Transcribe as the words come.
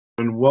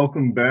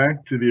welcome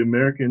back to the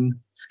American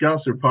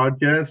Scouser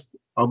podcast.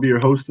 I'll be your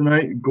host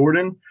tonight,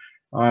 Gordon.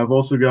 I've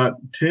also got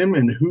Tim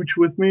and Hooch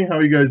with me. How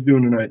are you guys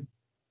doing tonight?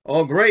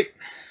 Oh, great.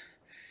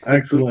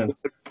 Excellent.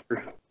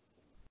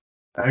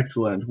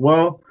 Excellent.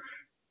 Well,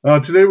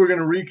 today we're going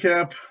to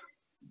recap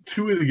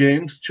two of the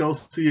games,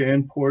 Chelsea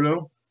and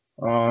Porto,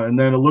 and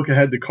then a look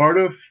ahead to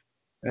Cardiff,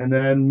 and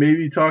then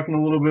maybe talking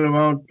a little bit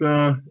about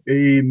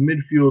a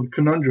midfield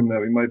conundrum that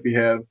we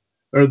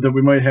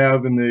might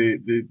have in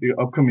the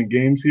upcoming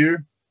games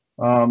here,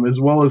 as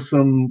well as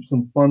some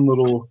fun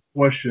little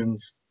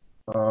questions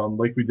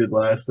like we did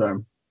last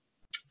time.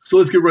 So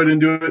let's get right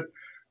into it.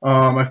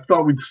 I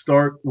thought we'd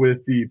start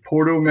with the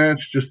Porto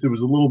match. Just it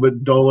was a little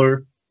bit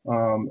duller.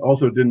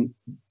 Also didn't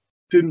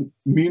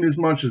mean as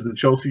much as the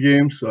Chelsea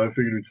game, so I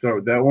figured we'd start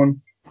with that one.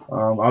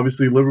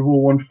 Obviously,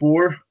 Liverpool won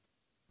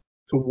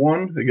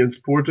 4-1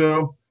 against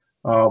Porto.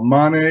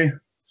 Mane,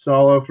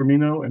 Salah,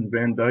 Firmino, and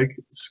Van Dijk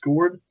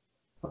scored.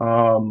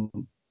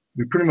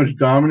 We pretty much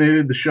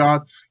dominated the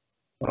shots,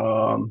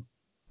 or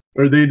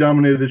they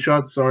dominated the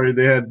shots. Sorry,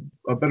 they had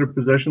a better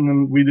possession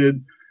than we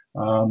did.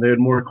 They had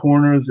more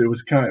corners. It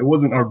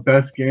wasn't our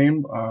best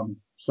game.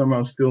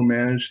 Somehow still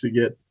managed to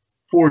get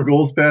 4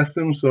 goals past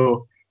them.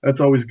 So that's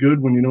always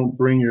good when you don't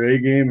bring your A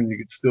game and you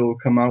could still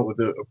come out with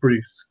a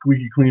pretty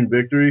squeaky clean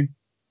victory.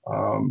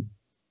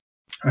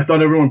 I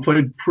thought everyone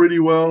played pretty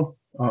well.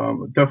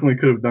 Definitely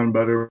could have done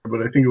better,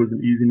 but I think it was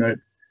an easy night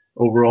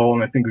overall,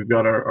 and I think we've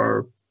got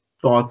our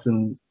thoughts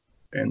and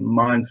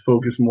minds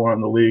focused more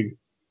on the league.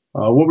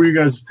 What were you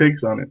guys'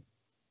 takes on it?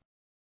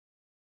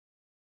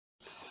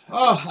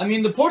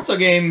 The Porto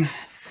game,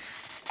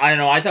 I don't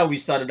know. I thought we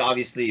started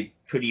obviously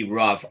pretty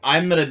rough.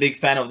 I'm not a big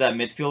fan of that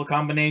midfield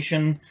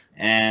combination,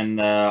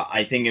 and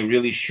I think it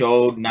really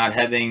showed not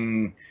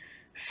having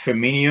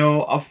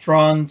Firmino up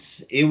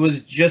front. It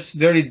was just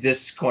very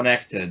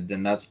disconnected,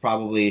 and that's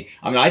probably.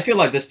 I feel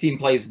like this team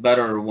plays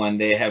better when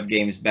they have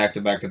games back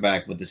to back to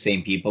back with the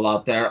same people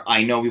out there.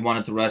 I know we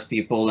wanted to rest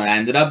people, and it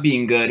ended up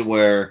being good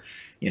where.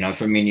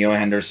 Firmino,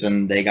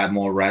 Henderson, they got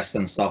more rest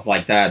and stuff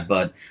like that.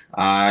 But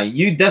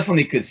you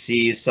definitely could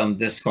see some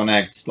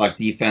disconnects, like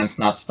defense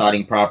not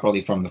starting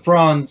properly from the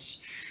front.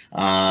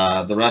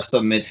 The rest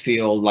of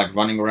midfield, like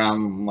running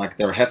around like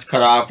their heads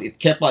cut off. It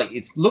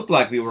looked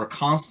like we were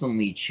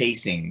constantly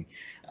chasing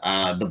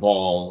the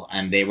ball,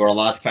 and they were a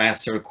lot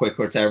faster,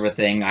 quicker to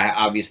everything. I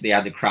obviously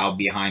had the crowd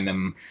behind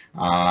them.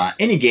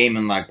 Any game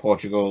in like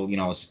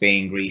Portugal,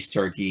 Spain, Greece,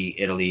 Turkey,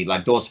 Italy,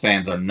 like those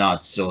fans are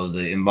nuts. So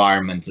the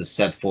environment is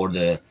set for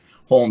the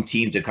home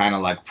team to kind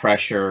of like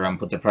pressure and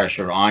put the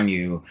pressure on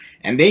you.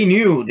 And they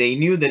knew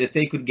that if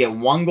they could get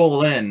 1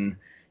 goal in,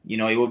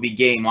 it would be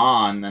game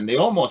on, and they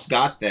almost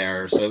got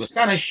there. So it was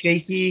kind of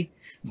shaky,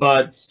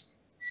 but.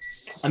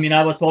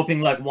 I was hoping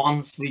like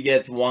once we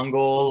get 1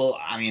 goal,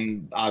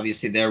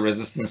 obviously their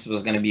resistance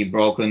was going to be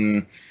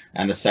broken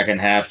and the second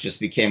half just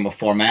became a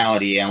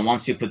formality. And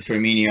once you put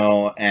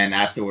Firmino and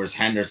afterwards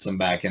Henderson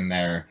back in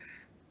there,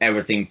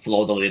 everything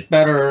flowed a little bit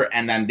better.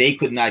 And then they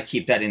could not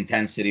keep that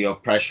intensity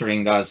of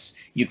pressuring us.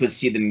 You could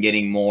see them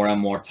getting more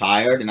and more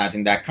tired. And I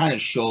think that kind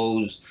of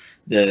shows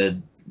the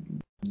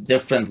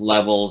different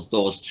levels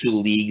those two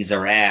leagues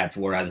are at,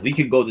 whereas we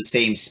could go the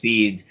same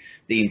speed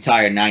the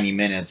entire 90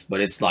 minutes,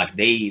 but it's like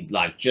they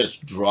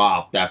just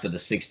dropped after the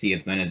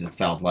 60th minute, it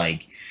felt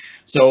like.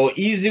 So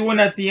easy win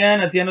at the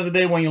end. At the end of the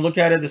day, when you look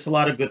at it, there's a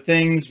lot of good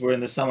things. We're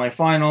in the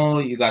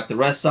semifinal. You got the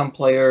rest some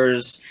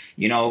players.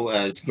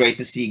 It's great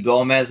to see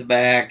Gomez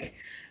back.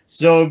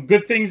 So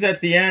good things at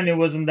the end. It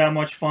wasn't that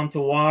much fun to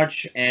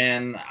watch,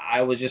 and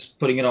I was just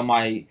putting it on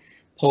my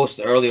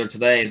post earlier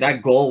today.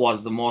 That goal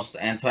was the most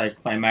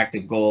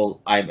anticlimactic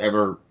goal I've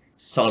ever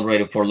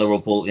celebrated for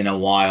Liverpool in a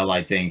while.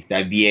 I think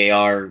that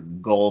VAR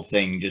goal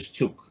thing just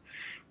took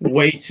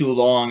way too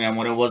long, and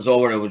when it was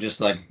over, it was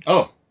just like,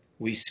 oh,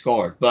 we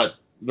scored. But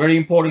very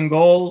important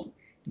goal,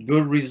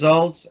 good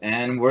results,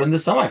 and we're in the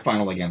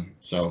semifinal again,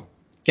 so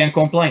can't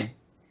complain.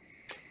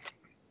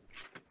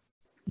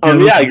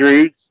 I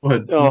agree.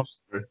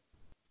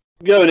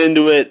 Going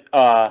into it,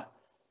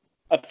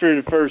 after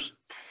the first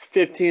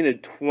 15 to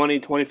 20,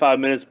 25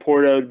 minutes,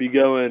 Porto would be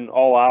going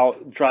all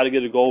out and try to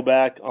get a goal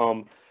back.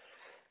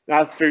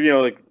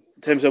 After, like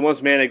Tim said,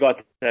 once Mane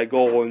got that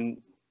goal, and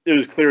it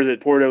was clear that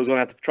Porto was going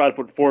to have to try to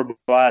put forward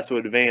glass to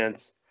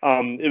advance,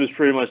 it was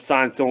pretty much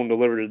signed, sealed, and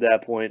delivered at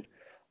that point.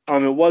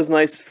 It was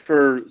nice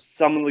for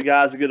some of the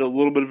guys to get a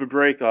little bit of a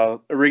break.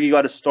 Origi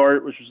got a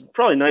start, which was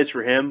probably nice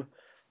for him,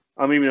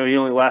 even though he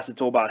only lasted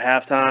until about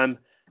halftime.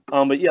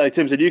 But yeah, like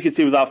Tim said, you could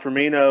see without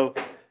Firmino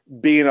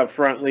being up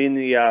front, leading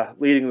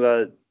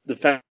the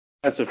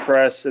defensive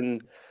press,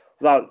 and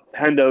without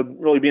Hendo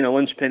really being a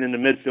linchpin in the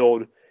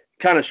midfield,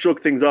 kind of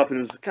shook things up, and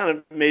it was kind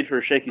of made for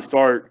a shaky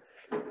start.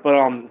 But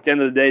at the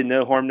end of the day,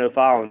 no harm, no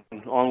foul,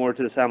 and onward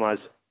to the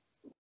semis.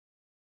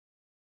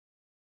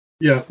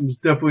 Yeah, it was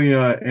definitely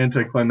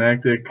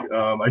anticlimactic.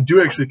 I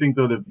do actually think,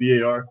 though, that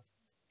VAR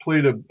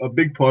played a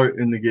big part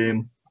in the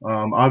game.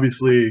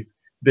 Obviously,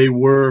 they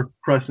were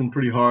pressing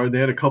pretty hard. They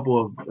had a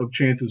couple of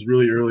chances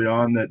really early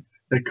on that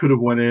could have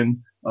went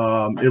in.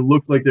 It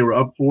looked like they were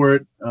up for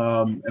it,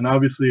 and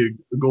obviously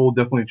a goal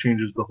definitely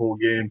changes the whole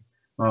game.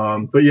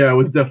 But yeah, it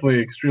was definitely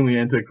extremely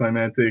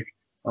anticlimactic.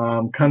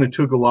 Kind of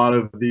took a lot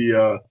of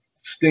the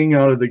sting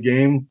out of the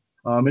game.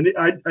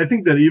 I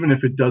think that even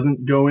if it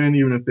doesn't go in,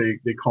 even if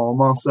they call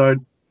them offside,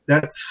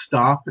 that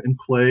stop and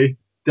play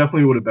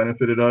definitely would have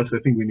benefited us. I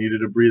think we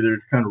needed a breather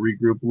to kind of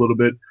regroup a little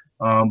bit.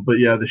 But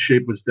yeah, the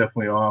shape was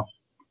definitely off.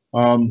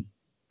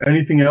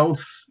 Anything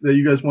else that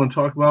you guys want to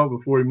talk about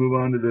before we move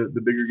on to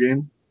the bigger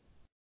game?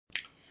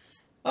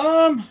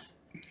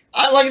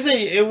 Like I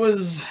say, it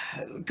was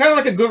kind of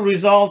like a good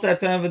result at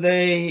the end of the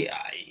day.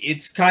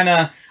 It's kind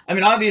of, I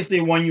mean,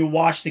 obviously, when you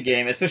watch the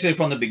game, especially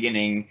from the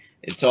beginning,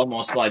 it's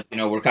almost like,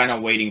 we're kind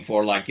of waiting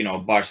for, like,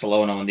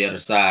 Barcelona on the other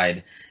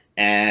side.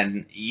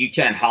 And you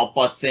can't help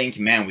but think,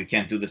 man, we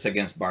can't do this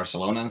against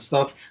Barcelona and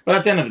stuff. But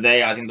at the end of the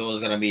day, I think those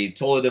are going to be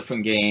totally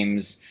different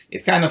games.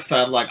 It kind of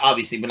felt like,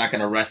 obviously, we're not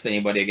going to rest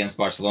anybody against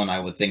Barcelona, I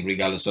would think,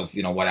 regardless of,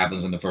 what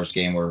happens in the first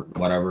game or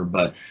whatever.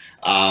 But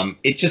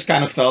it just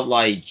kind of felt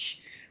like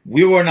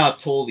we were not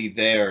totally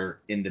there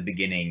in the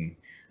beginning.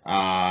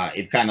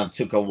 It kind of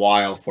took a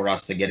while for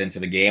us to get into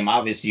the game.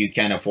 Obviously, you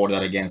can't afford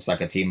that against like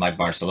a team like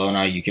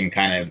Barcelona.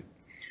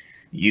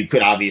 You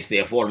could obviously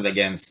afford it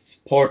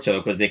against Porto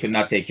because they could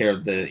not take care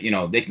of they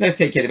could not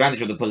take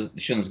advantage of the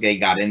positions they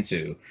got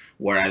into.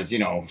 Whereas,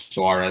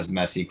 Suarez,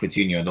 Messi,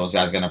 Coutinho, those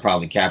guys are going to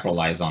probably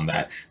capitalize on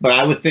that. But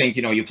I would think,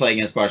 you play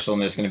against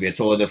Barcelona, it's going to be a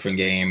totally different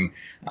game,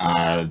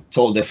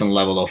 totally different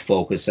level of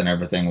focus and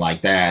everything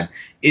like that.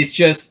 It's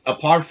just,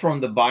 apart from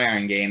the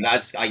Bayern game,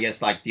 that's, I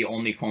guess, like the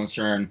only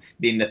concern,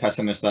 being the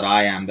pessimist that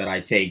I am, that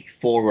I take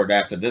forward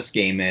after this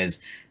game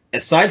is,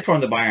 aside from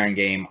the Bayern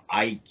game,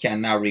 I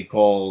cannot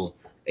recall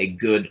a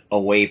good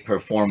away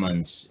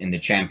performance in the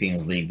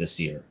Champions League this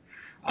year.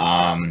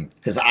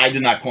 Because I do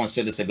not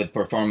consider this a good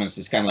performance.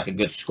 It's kind of like a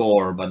good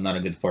score, but not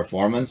a good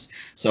performance.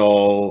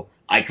 So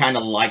I kind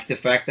of like the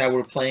fact that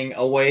we're playing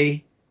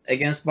away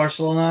against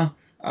Barcelona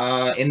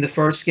in the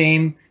first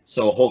game.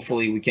 So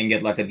hopefully we can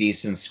get like a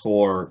decent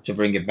score to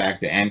bring it back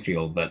to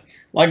Anfield. But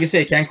like I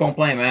say, can't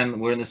complain, man.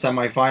 We're in the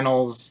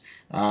semifinals.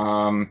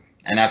 And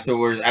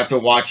after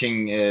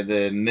watching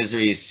the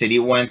misery City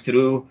went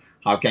through,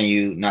 how can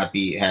you not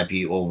be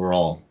happy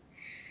overall?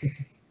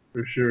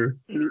 For sure.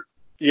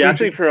 Yeah, I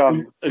think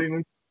for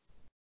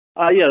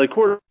the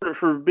quarter,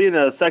 for being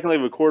a second leg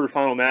of a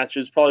quarterfinal match,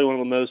 is probably one of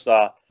the most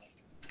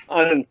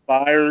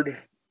uninspired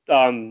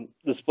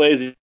displays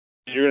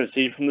you're going to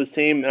see from this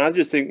team. And I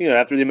just think,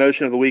 after the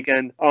emotion of the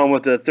weekend,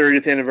 with the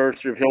 30th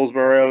anniversary of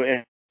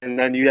Hillsborough, and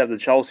then you have the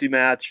Chelsea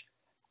match,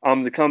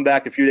 to come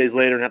back a few days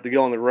later and have to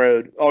go on the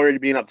road, already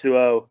being up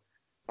 2-0.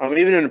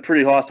 Even in a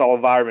pretty hostile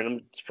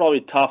environment, it's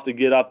probably tough to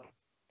get up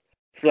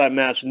for that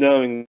match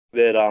knowing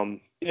that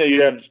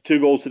you have 2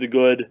 goals to the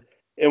good,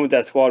 and with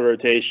that squad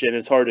rotation,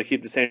 it's hard to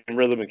keep the same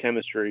rhythm and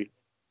chemistry.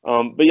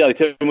 But yeah, like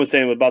Tim was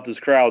saying about those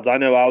crowds, I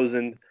know I was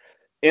in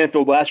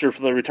Anfield last year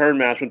for the return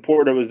match when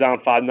Porto was down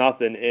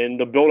 5-0, and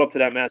the build up to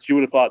that match, you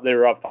would have thought they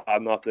were up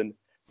 5-0.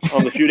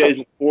 A few days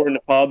before in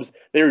the pubs,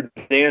 they were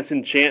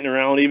dancing, chanting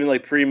around, even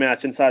like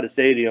pre-match inside the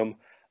stadium.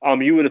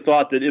 You would have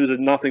thought that it was a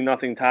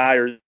 0-0 tie,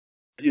 or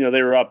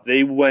they were up.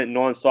 They went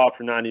nonstop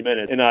for 90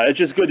 minutes, and it's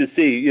just good to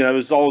see.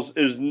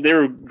 They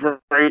were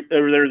great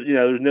over there.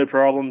 There's no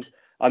problems,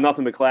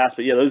 nothing but class.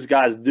 But yeah, those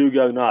guys do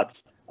go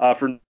nuts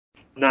for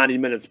 90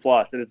 minutes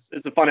plus, and it's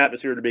a fun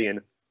atmosphere to be in.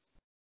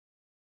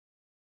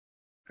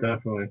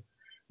 Definitely.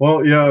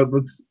 Well, yeah,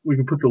 we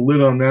can put the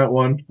lid on that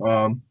one.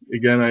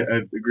 Again, I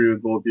agree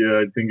with both of you.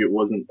 I think it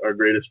wasn't our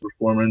greatest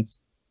performance,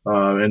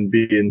 and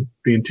being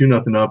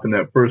 2-0 up in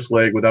that first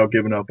leg without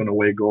giving up an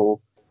away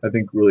goal, I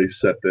think really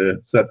set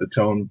the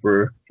tone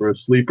for a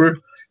sleeper.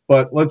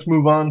 But let's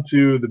move on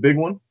to the big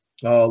one.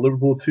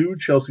 Liverpool 2,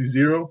 Chelsea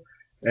 0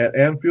 at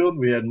Anfield.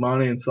 We had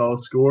Mane and Salah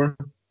score.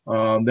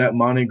 That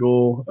Mane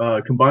goal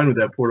combined with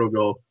that Porto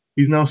goal,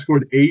 he's now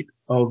scored 8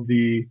 of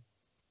the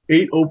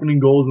 8 opening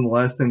goals in the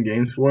last 10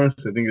 games for us.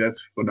 I think that's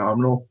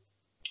phenomenal.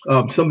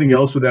 Something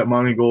else with that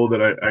Mane goal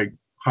that I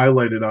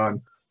highlighted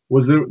on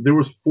was there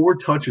was 4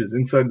 touches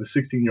inside the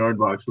 16-yard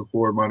box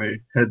before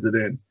Mane heads it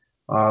in.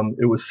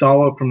 It was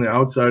Salah from the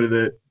outside of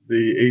the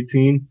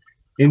 18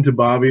 into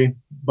Bobby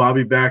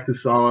back to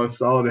Salah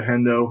to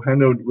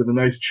Hendo with a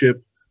nice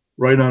chip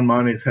right on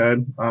Mane's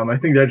head. I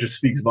think that just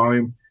speaks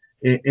volume.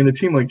 In a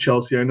team like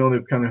Chelsea, I know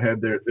they've kind of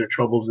had their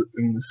troubles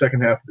in the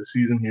second half of the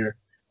season here.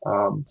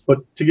 But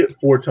to get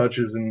 4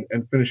 touches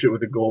and finish it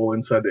with a goal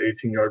inside the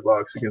 18-yard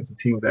box against a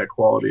team with that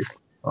quality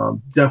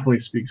definitely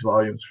speaks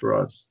volumes for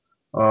us.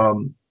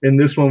 In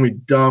this one, we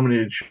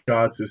dominated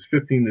shots. It was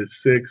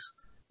 15-6.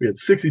 We had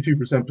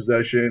 62%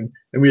 possession,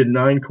 and we had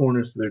 9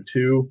 corners to their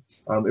 2.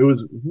 It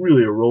was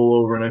really a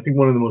rollover, and I think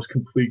one of the most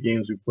complete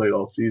games we played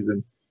all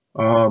season.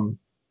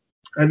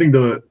 I think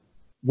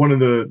one of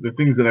the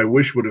things that I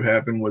wish would have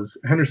happened was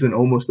Henderson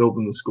almost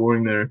opened the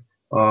scoring there.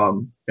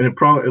 And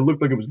it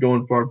looked like it was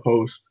going far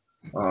post,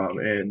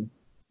 and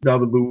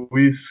David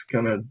Luiz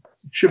kind of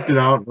chipped it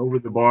out over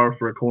the bar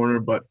for a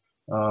corner. But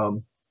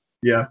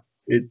yeah,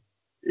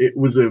 it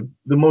was the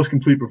most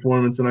complete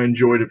performance, and I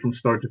enjoyed it from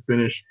start to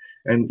finish.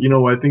 And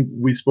I think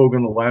we spoke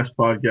on the last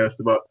podcast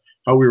about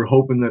how we were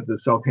hoping that the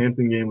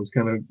Southampton game was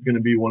kind of going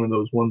to be one of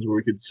those ones where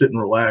we could sit and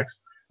relax.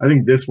 I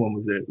think this one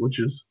was it, which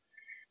is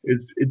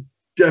it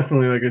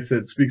definitely, like I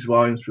said, speaks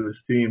volumes for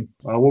this team.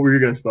 What were your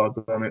guys' thoughts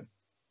on it?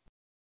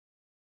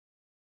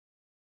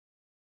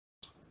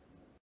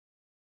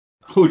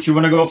 Hooch, you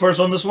want to go first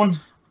on this one?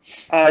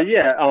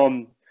 Yeah.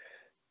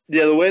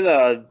 The way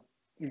the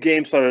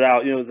game started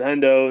out, the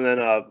Hendo, and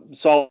then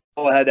Salah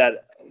had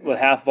that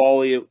half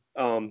volley,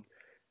 and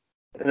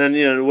then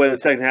the way the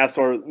second half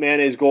started,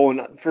 Mane's goal,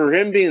 and for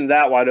him being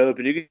that wide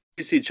open, you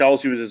could see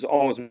Chelsea was just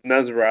almost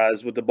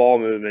mesmerized with the ball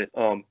movement.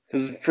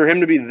 Because for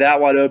him to be that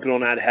wide open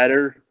on that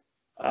header,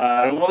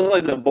 it wasn't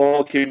like the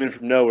ball came in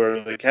from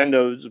nowhere. Like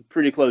Hendo was a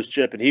pretty close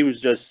chip, and he was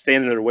just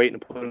standing there waiting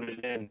to put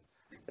it in.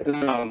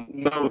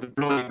 And then with a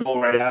brilliant goal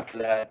right after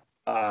that,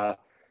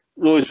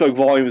 really spoke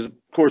volumes. Of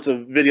course,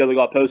 a video that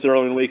got posted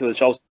earlier in the week of the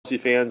Chelsea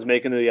fans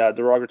making a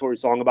derogatory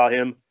song about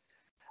him.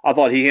 I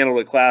thought he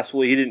handled it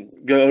classfully. He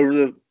didn't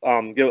go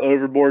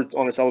overboard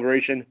on a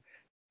celebration.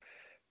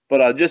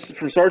 But just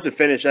from start to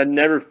finish, I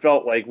never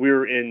felt like we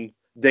were in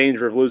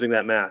danger of losing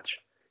that match.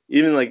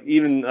 Even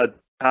a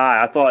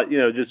tie, I thought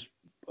just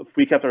if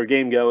we kept our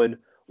game going,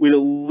 we'd at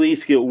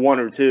least get one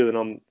or two. And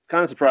I'm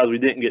kind of surprised we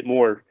didn't get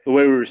more the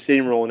way we were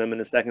steamrolling them in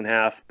the second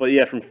half. But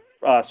yeah, from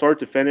start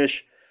to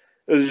finish,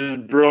 it was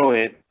just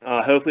brilliant.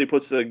 Hopefully, it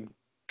puts the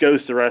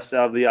ghost arrest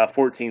out of the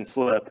 14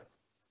 slip.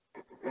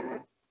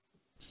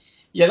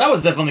 Yeah, that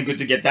was definitely good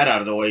to get that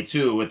out of the way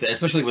too.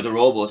 Especially with the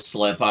Robo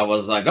slip, I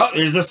was like, "Oh,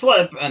 here's the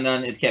slip," and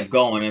then it kept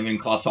going. I mean,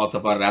 Klopp talked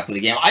about it after the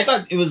game. I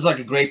thought it was like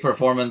a great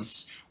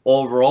performance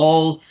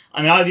overall.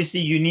 I mean, obviously,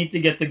 you need to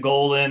get the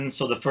goal in,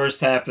 so the first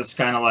half is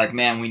kind of like,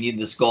 "Man, we need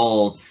this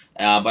goal."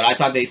 But I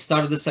thought they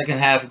started the second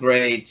half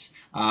great.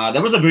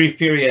 There was a brief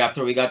period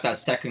after we got that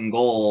second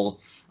goal.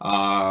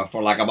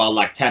 For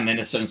about 10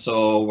 minutes or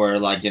so, where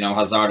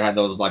Hazard had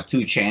those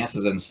two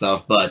chances and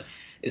stuff, but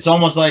it's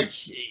almost like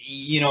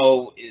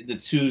the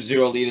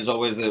 2-0 lead is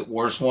always the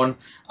worst one.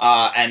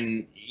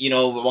 And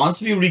once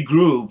we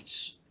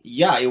regrouped,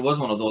 yeah, it was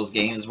one of those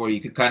games where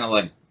you could kind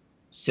of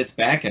sit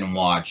back and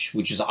watch,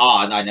 which is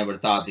odd. I never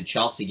thought the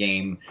Chelsea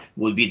game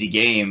would be the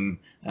game.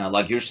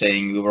 Like you're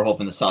saying, we were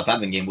hoping the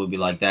Southampton game would be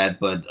like that,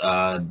 but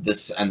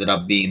this ended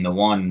up being the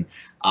one.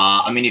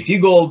 I mean, if you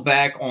go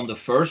back on the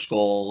first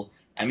goal,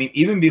 I mean,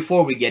 even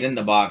before we get in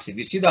the box, if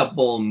you see that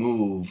ball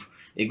move,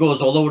 it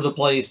goes all over the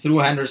place through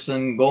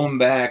Henderson, going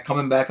back,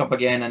 coming back up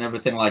again, and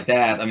everything like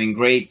that. I mean,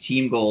 great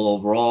team goal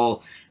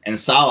overall. And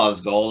Salah's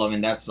goal, I mean,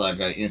 that's like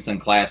an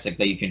instant classic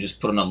that you can just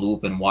put on a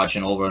loop and watch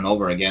it over and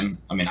over again.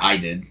 I mean, I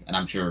did, and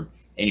I'm sure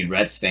any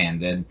Reds fan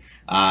did.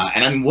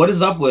 And I mean, what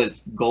is up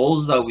with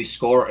goals that we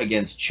score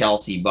against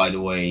Chelsea, by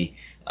the way?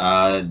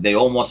 They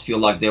almost feel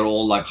like they're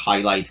all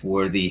highlight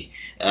worthy.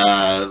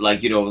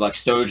 Like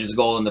Sturridge's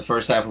goal in the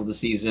first half of the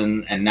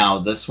season, and now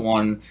this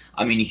one.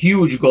 I mean,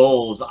 huge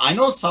goals. I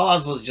know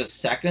Salah's was just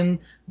second,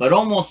 but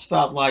almost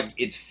felt like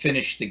it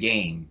finished the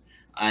game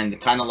and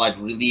kind of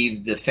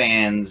relieved the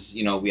fans.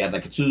 We had a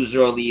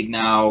 2-0 lead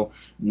now,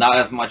 not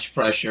as much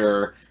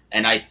pressure.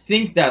 And I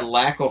think that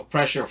lack of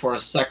pressure for a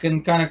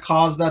second kind of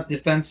caused that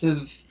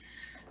defensive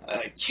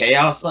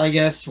chaos, I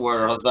guess,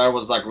 where Hazard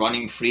was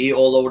running free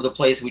all over the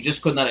place. We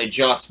just could not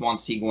adjust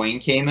once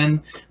Higuain came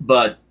in.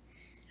 But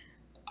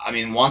I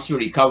mean, once we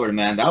recovered,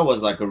 man, that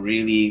was a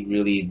really,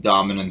 really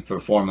dominant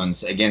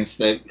performance against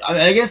the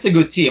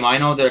good team. I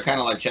know they're kind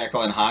of like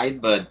Jekyll and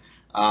Hyde, but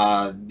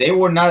they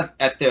were not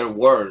at their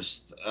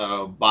worst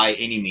by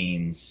any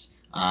means.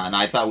 And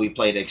I thought we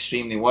played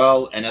extremely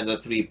well. Another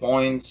 3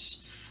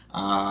 points,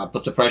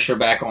 put the pressure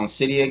back on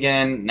City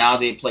again. Now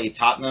they play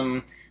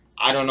Tottenham.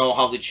 I don't know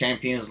how the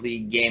Champions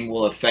League game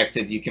will affect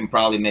it. You can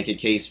probably make a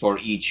case for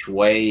each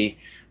way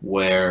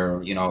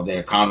where,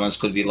 their confidence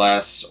could be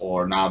less,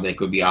 or now they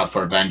could be out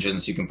for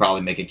vengeance. You can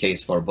probably make a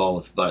case for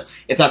both. But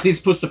it at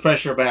least puts the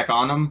pressure back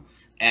on them.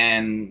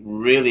 And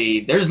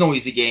really, there's no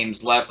easy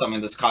games left. I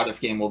mean, this Cardiff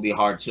game will be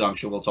hard too. I'm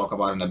sure we'll talk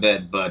about it in a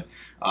bit. But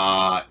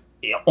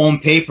on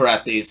paper,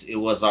 at least, it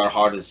was our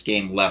hardest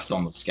game left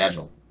on the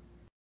schedule.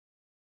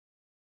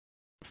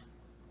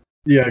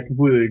 Yeah, I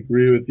completely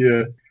agree with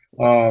you.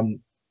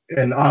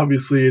 And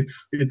obviously,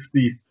 it's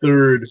the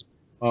third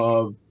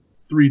of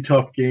 3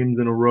 tough games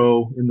in a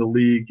row in the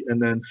league,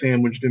 and then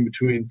sandwiched in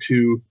between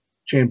 2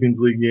 Champions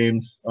League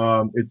games.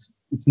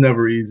 It's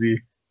never easy,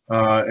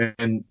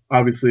 and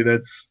obviously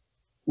that's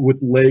with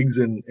legs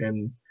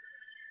and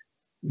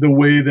the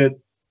way that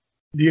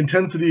the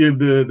intensity of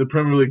the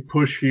Premier League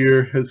push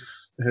here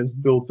has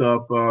built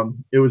up.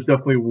 It was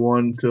definitely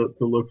one to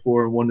look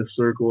for and one to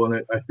circle,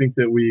 and I think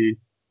that we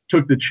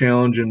took the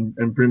challenge and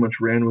pretty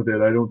much ran with it.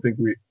 I don't think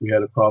we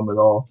had a problem at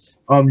all.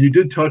 You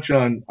did touch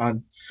on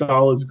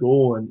Salah's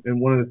goal,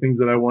 and one of the things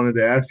that I wanted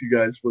to ask you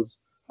guys was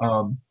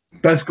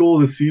best goal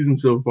of the season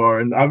so far.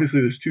 And obviously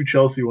there's 2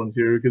 Chelsea ones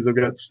here because I've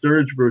got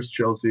Sturridge versus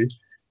Chelsea.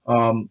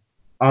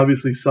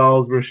 Obviously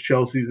Salah's versus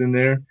Chelsea's in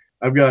there.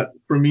 I've got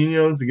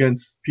Firmino's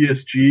against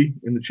PSG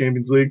in the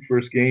Champions League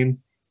first game.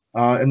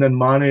 and then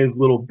Mane's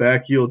little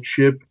back heel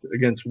chip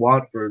against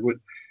Watford,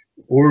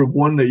 or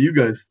one that you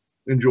guys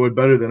enjoyed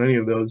better than any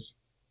of those?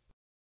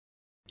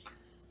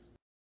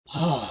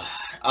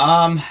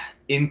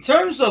 In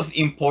terms of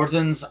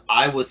importance,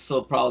 I would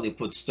still probably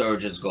put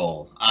Sturridge's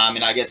goal. I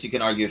mean, I guess you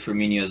can argue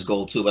Firmino's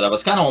goal too, but that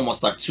was kind of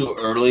almost like too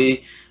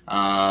early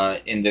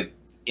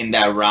in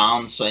that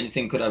round, so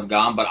anything could have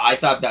gone. But I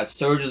thought that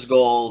Sturridge's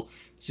goal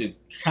to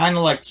kind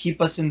of like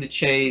keep us in the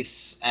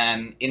chase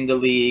and in the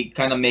league,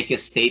 kind of make a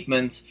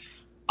statement.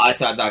 I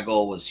thought that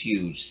goal was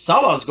huge.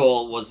 Salah's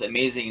goal was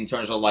amazing in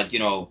terms of like,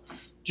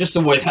 just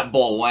the way that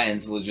ball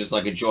went was just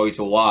like a joy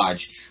to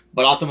watch.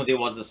 But ultimately, it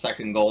was the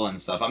second goal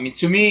and stuff. I mean,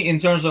 to me, in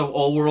terms of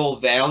overall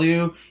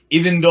value,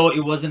 even though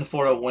it wasn't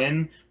for a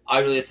win,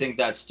 I really think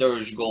that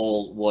Sturridge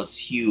goal was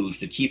huge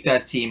to keep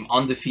that team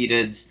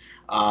undefeated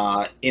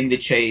in the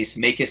chase,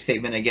 make a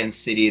statement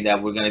against City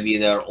that we're going to be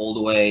there all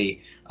the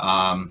way.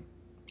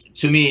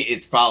 To me,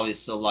 it's probably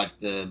still like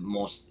the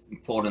most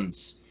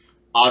important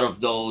out of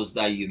those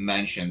that you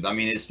mentioned. I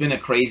mean, it's been a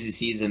crazy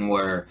season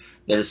where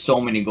there's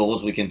so many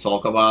goals we can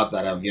talk about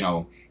that have,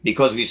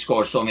 because we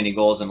scored so many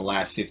goals in the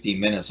last 15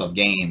 minutes of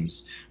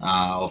games,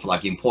 of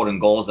like important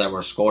goals that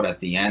were scored at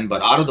the end.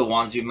 But out of the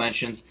ones you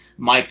mentioned,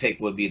 my pick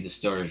would be the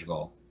Sturridge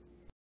goal.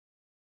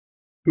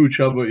 Hooch,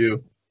 how about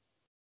you?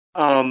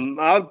 I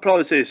would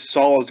probably say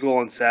Salah's goal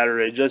on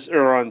Saturday,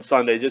 or on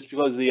Sunday, just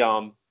because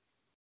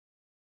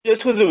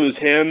just because it was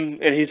him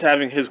and he's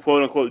having his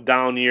quote unquote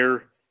down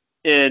year.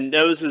 And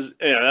that was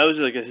that was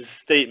like his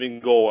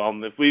statement goal.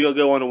 If we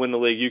go on to win the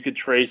league, you could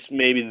trace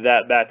maybe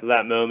that back to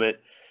that moment.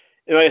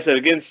 And like I said,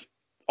 against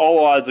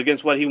all odds,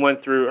 against what he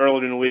went through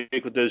earlier in the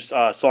week with those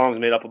songs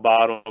made up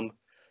about him,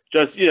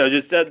 just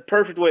that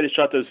perfect way to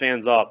shut those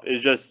fans up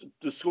is just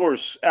the score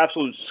is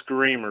absolute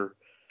screamer.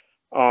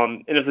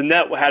 And if the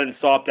net hadn't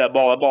stopped that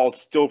ball would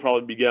still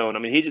probably be going. I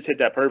mean, he just hit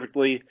that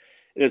perfectly.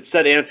 It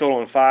set Anfield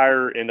on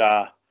fire, and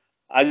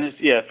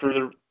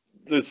for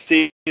the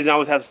season, I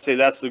always have to say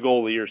that's the goal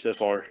of the year so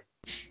far.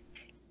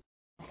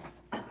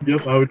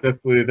 Yep, I would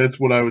definitely. That's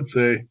what I would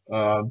say.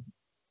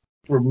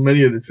 For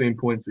many of the same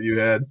points that you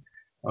had.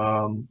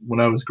 When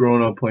I was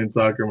growing up playing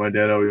soccer, my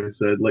dad always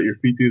said, "Let your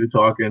feet do the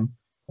talking."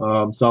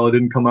 Salah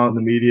didn't come out in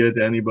the media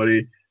to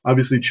anybody.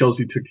 Obviously,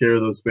 Chelsea took care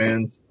of those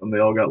fans, and they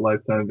all got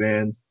lifetime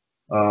bans.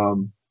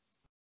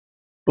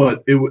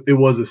 But it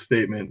was a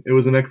statement. It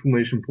was an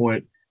exclamation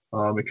point.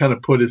 It kind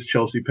of put his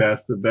Chelsea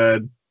past to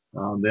bed.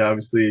 They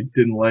obviously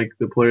didn't like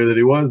the player that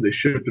he was. They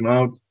shipped him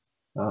out.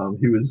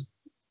 He was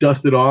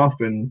dusted off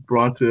and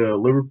brought to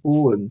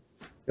Liverpool, and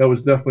that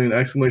was definitely an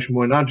exclamation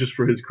point, not just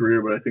for his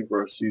career, but I think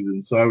for our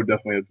season. So I would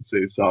definitely have to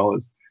say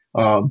Salah's.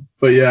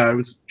 But yeah, I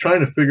was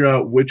trying to figure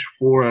out which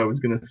four I was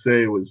going to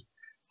say. Was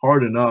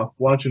hard enough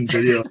watching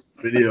video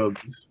of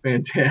these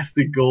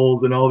fantastic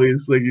goals and all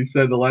these, like you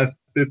said, the last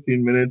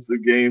 15 minutes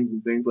of games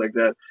and things like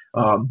that.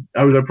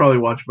 I'd probably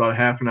watch about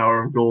half an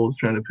hour of goals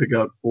trying to pick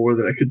out four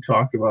that I could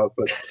talk about.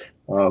 But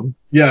I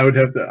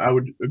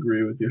would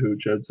agree with you,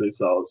 Hooch. I'd say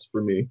Salah's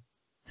for me.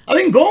 I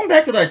mean, going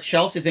back to that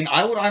Chelsea thing,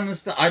 I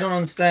don't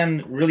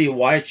understand really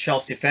why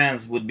Chelsea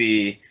fans would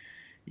be,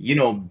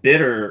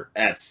 bitter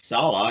at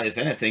Salah. If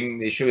anything,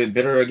 they should be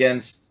bitter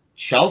against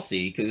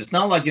Chelsea, because it's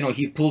not like,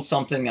 he pulled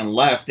something and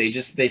left. They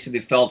just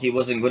basically felt he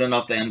wasn't good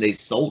enough and they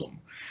sold him.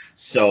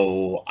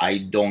 So I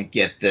don't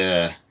get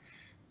the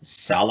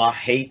Salah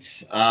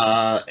hate.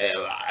 I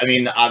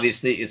mean,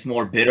 obviously it's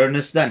more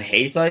bitterness than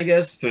hate, I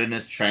guess.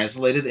 Bitterness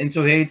translated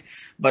into hate.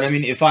 But I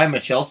mean, if I'm a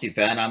Chelsea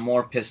fan, I'm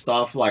more pissed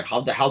off. Like,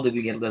 how the hell did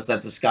we let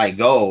this guy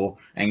go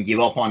and give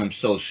up on him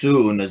so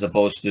soon, as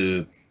opposed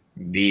to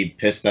be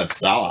pissed at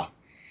Salah?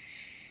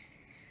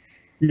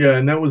 Yeah,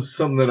 and that was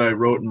something that I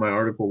wrote in my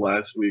article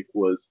last week.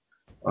 Was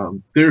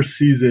their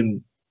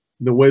season,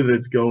 the way that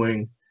it's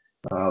going.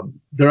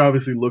 They're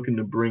obviously looking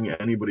to bring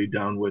anybody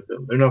down with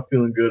them. They're not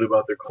feeling good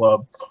about their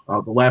club.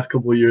 The last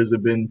couple of years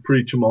have been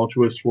pretty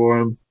tumultuous for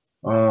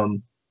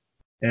them.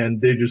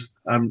 And they just,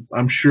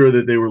 I'm sure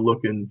that they were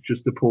looking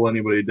just to pull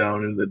anybody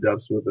down into the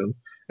depths with them.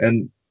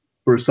 And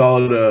for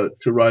Salah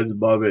to rise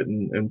above it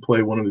and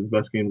play one of his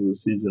best games of the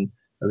season,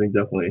 I think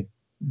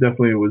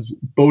definitely was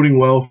boding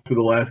well for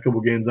the last couple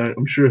of games.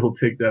 I'm sure he'll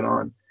take that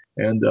on,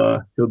 and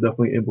he'll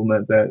definitely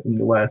implement that in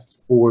the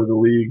last 4 of the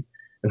league,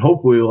 and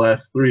hopefully the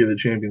last 3 of the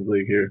Champions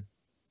League here.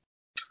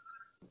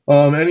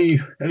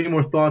 Any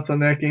more thoughts on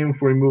that game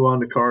before we move on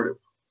to Cardiff?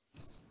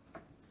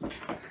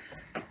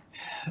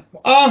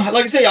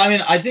 Like I say, I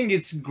mean, I think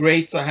it's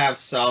great to have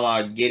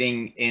Salah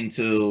getting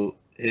into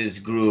his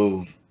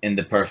groove in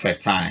the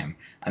perfect time.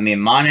 I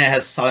mean, Mane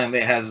has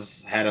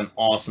had an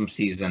awesome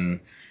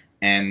season,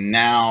 and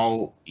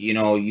now,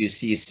 you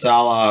see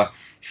Salah.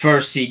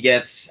 First, he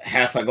gets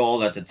half a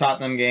goal at the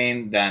Tottenham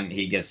game, then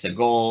he gets a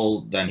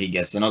goal, then he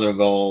gets another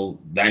goal,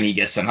 then he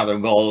gets another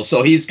goal.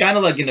 So he's kind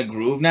of like in a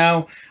groove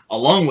now,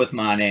 along with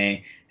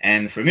Mane.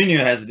 And Firmino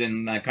has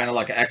been kind of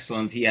like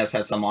excellent. He has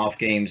had some off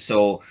games.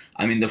 So,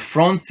 I mean, the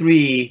front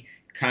three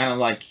kind of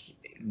like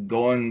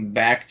going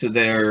back to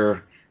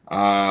their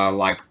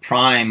like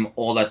prime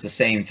all at the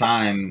same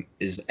time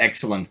is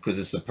excellent because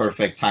it's the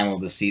perfect time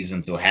of the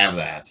season to have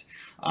that.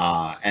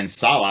 And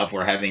Salah,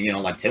 for having,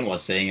 like Tim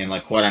was saying, in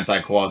like quote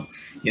unquote,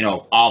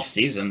 off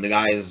season, the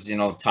guy is,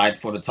 tied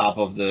for the top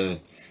of the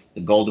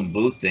Golden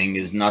Boot thing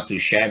is not too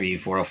shabby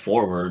for a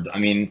forward. I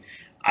mean,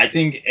 I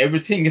think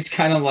everything is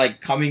kind of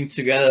like coming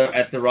together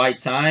at the right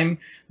time,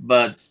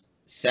 but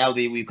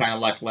sadly, we kind of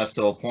like left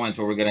to a point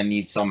where we're going to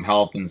need some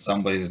help and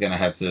somebody's going to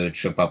have to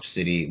trip up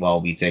City while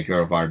we take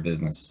care of our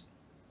business.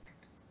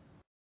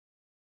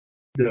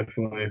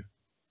 Definitely.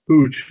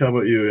 Pooch, how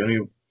about you? Any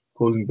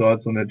closing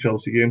thoughts on that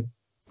Chelsea game?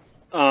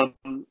 No,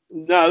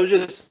 it was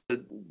just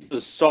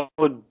a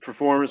solid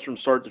performance from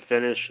start to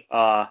finish.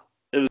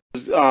 It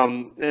was,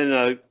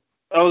 and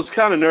I was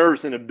kind of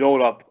nervous in the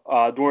build-up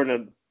during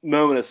the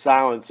moment of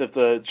silence if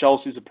the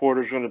Chelsea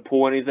supporters are going to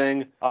pull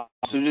anything.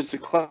 So just a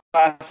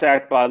class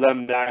act by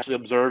them to actually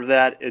observe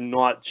that and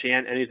not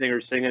chant anything or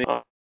sing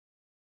anything.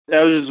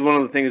 That was just one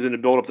of the things in the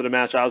build-up to the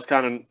match I was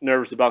kind of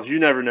nervous about because you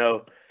never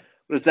know.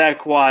 But it's that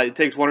quiet. It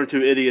takes one or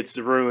two idiots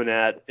to ruin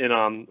that. And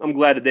I'm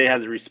glad that they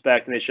had the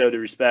respect and they showed the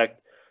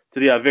respect to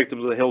the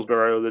victims of the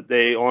Hillsborough that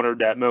they honored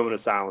that moment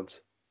of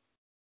silence.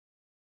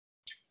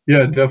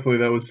 Yeah, definitely.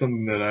 That was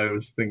something that I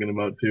was thinking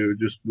about too,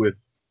 just with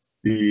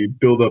the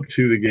build up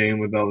to the game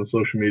with all the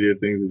social media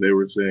things that they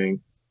were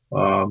saying.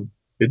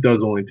 It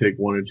does only take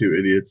one or two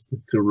idiots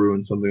to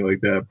ruin something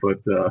like that. But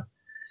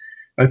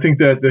I think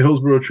that the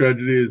Hillsborough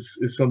tragedy is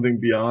something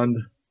beyond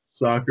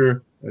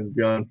soccer and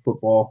beyond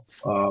football.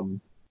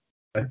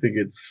 I think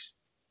it's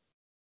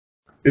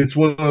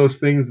one of those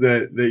things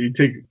that you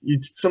take.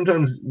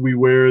 Sometimes we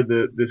wear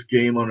this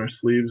game on our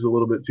sleeves a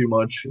little bit too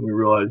much, and we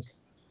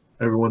realize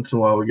every once in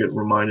a while we get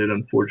reminded,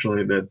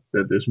 unfortunately, that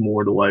there's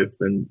more to life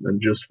than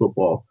just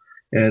football.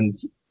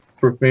 And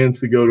for fans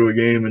to go to a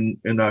game and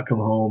not come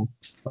home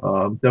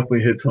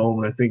definitely hits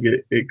home. And I think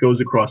it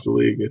goes across the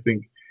league. I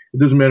think it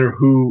doesn't matter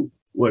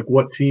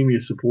what team you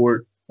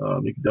support.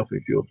 You can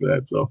definitely feel for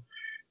that. So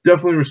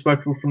definitely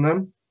respectful from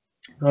them.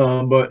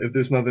 But if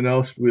there's nothing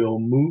else, we'll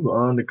move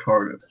on to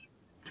Cardiff.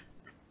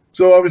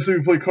 So obviously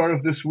we play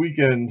Cardiff this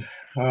weekend.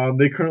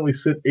 They currently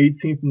sit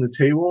 18th in the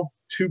table,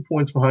 2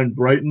 points behind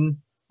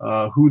Brighton,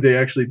 who they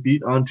actually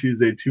beat on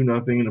Tuesday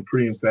 2-0 in a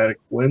pretty emphatic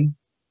win.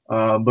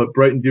 But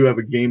Brighton do have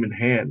a game in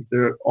hand.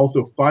 They're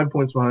also 5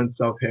 points behind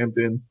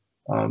Southampton,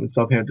 and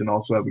Southampton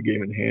also have a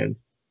game in hand.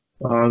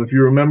 If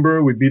you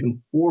remember, we beat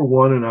them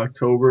 4-1 in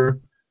October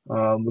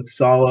with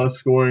Salah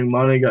scoring.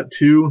 Mane got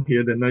 2. He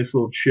had that nice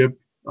little chip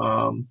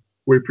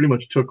where he pretty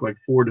much took like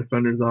 4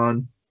 defenders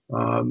on,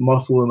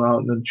 muscle him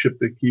out, and then chipped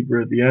the keeper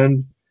at the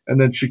end. And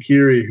then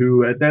Shaqiri,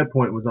 who at that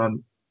point was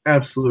on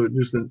absolute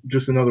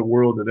just another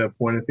world at that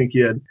point. I think he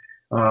had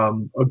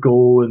a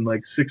goal and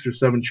like 6 or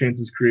 7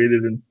 chances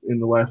created in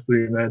the last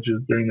 3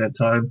 matches during that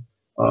time.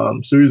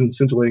 So he was in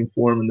scintillating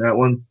form in that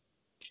one.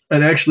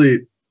 And actually,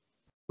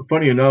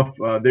 funny enough,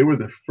 they were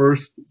the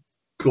first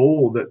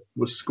goal that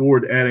was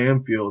scored at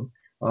Anfield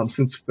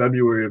since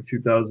February of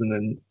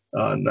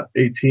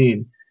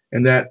 2018.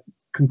 And that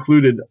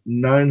concluded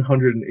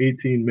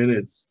 918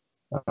 minutes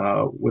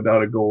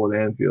without a goal at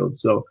Anfield.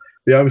 So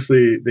they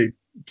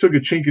took a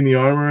chink in the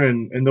armor,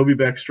 and they'll be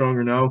back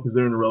stronger now because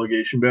they're in a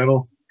relegation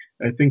battle.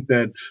 I think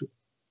that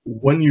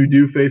when you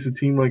do face a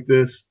team like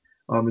this,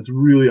 it's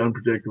really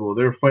unpredictable.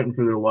 They're fighting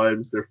for their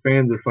lives. Their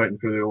fans are fighting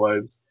for their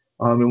lives.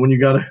 And when you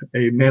got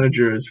a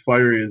manager as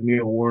fiery as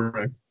Neil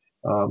Warnock,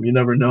 you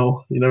never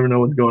know. You never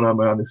know what's going on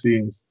behind the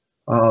scenes.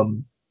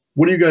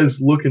 What are you guys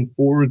looking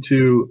forward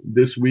to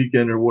this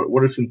weekend, or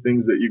what are some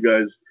things that you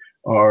guys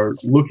are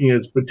looking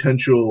as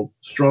potential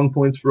strong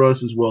points for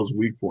us as well as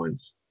weak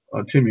points?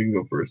 Tim, you can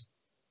go first.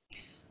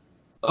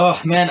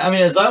 Oh, man. I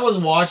mean, as I was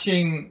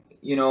watching,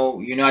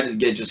 United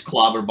get just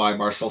clobbered by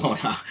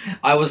Barcelona,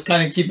 I was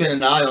kind of keeping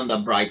an eye on the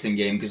Brighton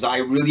game because I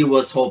really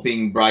was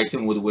hoping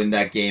Brighton would win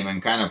that game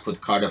and kind of put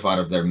Cardiff out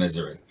of their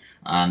misery.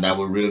 And that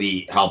would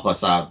really help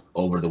us out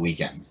over the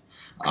weekend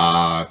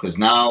because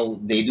now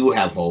they do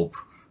have hope.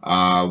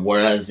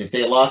 Whereas if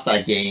they lost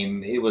that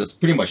game, it was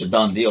pretty much a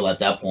done deal at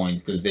that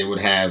point because they would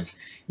have,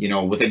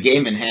 with a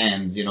game in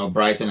hand,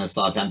 Brighton and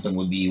Southampton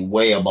would be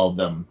way above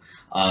them.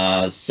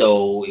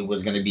 So it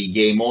was going to be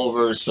game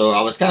over. So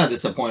I was kind of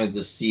disappointed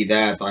to see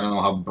that. I don't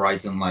know how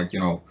Brighton,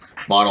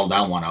 bottled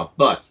that one up.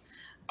 But,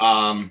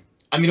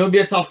 it'll be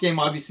a tough game.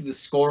 Obviously, the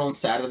score on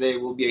Saturday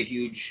will be a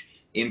huge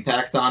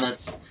impact on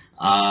it.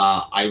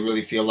 I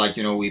really feel like,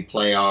 we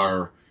play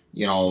our,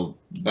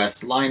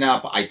 best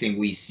lineup. I think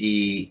we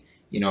see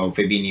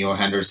Fabinho,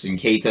 Henderson,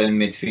 Keita in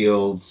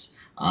midfields,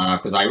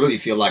 because I really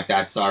feel like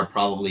that's our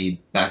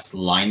probably best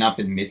lineup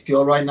in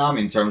midfield right now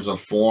in terms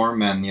of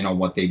form and,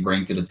 what they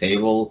bring to the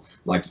table,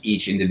 like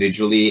each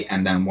individually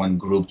and then one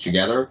group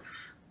together.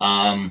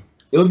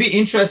 It would be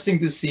interesting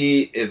to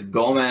see if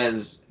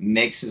Gomez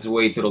makes his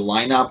way to the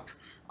lineup,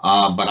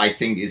 but I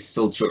think it's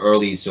still too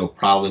early, so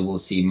probably we'll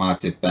see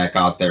Matip back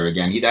out there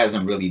again. He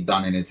hasn't really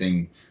done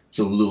anything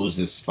to lose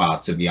this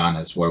spot, to be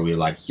honest, where we're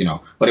like,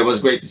 but it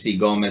was great to see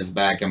Gomez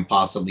back and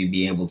possibly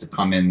be able to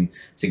come in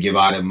to give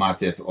out a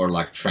Matip or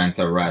like Trent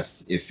a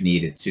rest if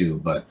needed too.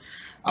 But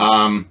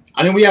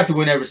I mean, we have to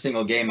win every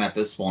single game at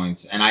this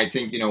point, and I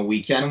think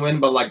we can win.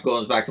 But like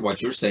goes back to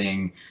what you're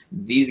saying,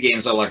 these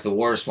games are like the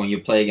worst when you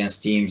play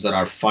against teams that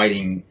are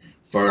fighting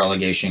for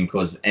relegation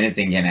because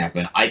anything can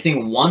happen. I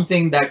think one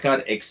thing that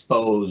got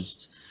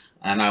exposed,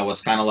 and I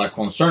was kind of like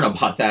concerned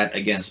about that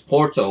against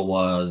Porto,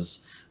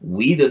 was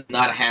we did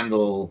not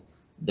handle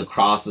the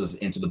crosses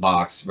into the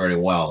box very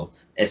well,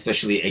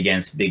 especially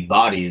against big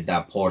bodies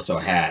that Porto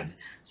had.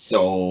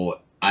 So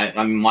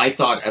I mean, my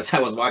thought as I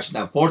was watching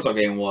that Porto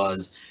game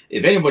was,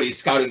 if anybody's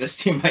scouting this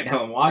team right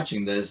now and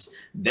watching this,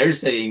 they're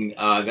saying,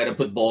 got to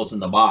put balls in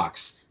the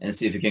box and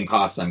see if it can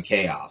cause some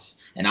chaos.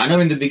 And I know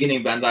in the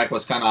beginning, Van Dijk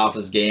was kind of off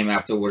his game.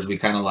 Afterwards, we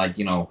kind of like,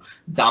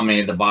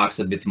 dominated the box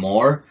a bit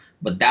more.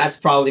 But that's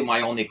probably my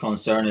only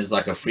concern, is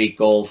like a free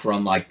goal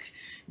from like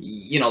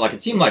a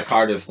team like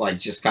Cardiff, like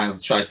just kind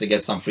of tries to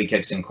get some free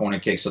kicks and corner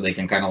kicks so they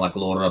can kind of like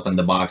load it up in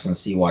the box and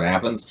see what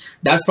happens.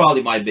 That's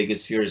probably my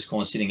biggest fear, is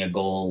conceding a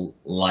goal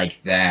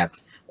like that.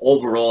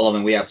 Overall, I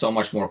mean, we have so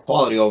much more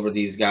quality over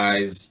these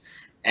guys,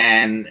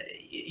 and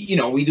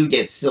we do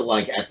get still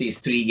like at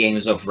least 3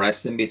 games of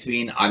rest in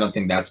between. I don't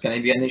think that's going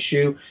to be an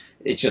issue.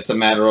 It's just a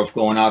matter of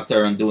going out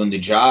there and doing the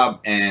job,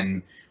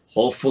 and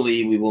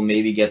hopefully we will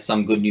maybe get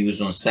some good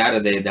news on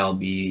Saturday. That'll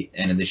be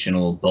an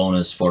additional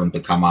bonus for them to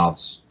come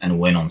out and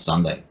win on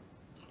Sunday.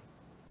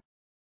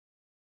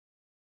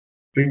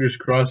 Fingers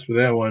crossed for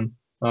that one.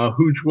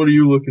 Hooch, what are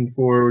you looking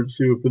forward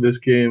to for this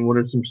game? What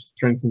are some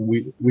strengths and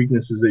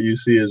weaknesses that you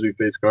see as we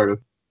face Cardiff?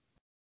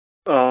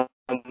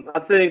 I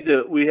think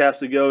that we have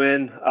to go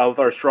in with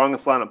our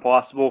strongest lineup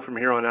possible from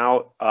here on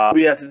out.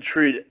 We have to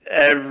treat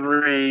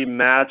every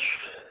match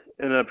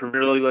in a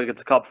Premier League like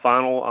it's a cup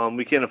final.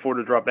 We can't afford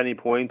to drop any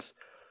points.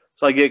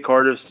 So I get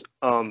Cardiff's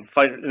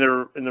fight in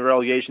the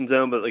relegation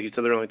zone, but like you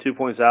said, they're only 2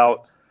 points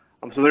out.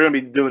 So they're going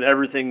to be doing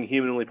everything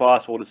humanly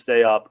possible to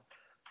stay up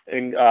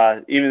and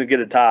even to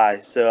get a tie.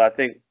 So I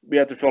think we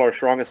have to fill our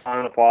strongest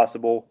lineup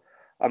possible.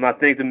 I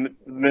think the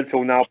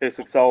midfield now picks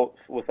itself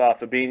with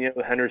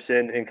Fabinho,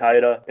 Henderson, and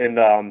Kaida.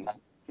 And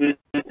we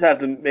just have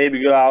to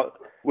maybe go out,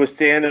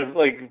 withstand it,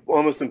 like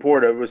almost in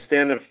Porto,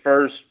 withstand the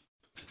first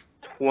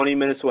 20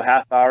 minutes to a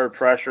half hour of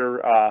pressure.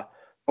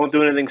 Don't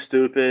do anything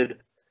stupid.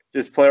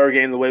 Just play our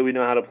game the way we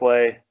know how to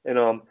play.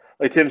 And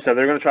like Tim said,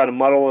 they're going to try to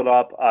muddle it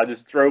up,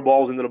 just throw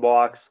balls into the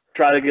box,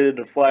 try to get a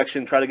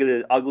deflection, try to get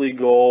an ugly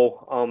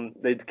goal.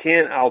 They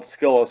can't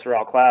outskill us or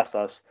outclass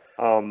us.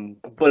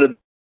 But if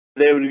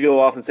they would go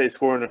off and say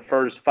score in the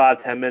first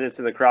 5-10 minutes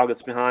and the crowd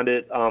gets behind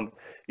it,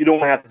 you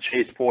don't have to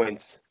chase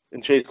points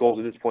and chase goals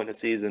at this point in the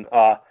season.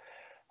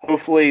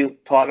 Hopefully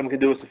Tottenham can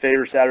do us a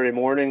favor Saturday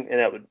morning,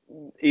 and that would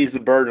ease the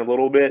burden a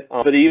little bit.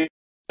 But even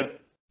if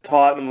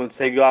Tottenham would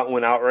say go out and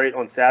win outright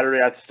on Saturday,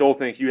 I still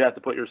think you have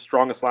to put your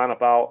strongest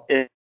lineup out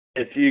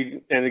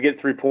to get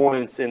 3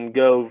 points and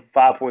go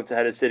 5 points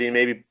ahead of City, and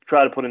maybe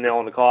try to put a nail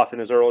in the coffin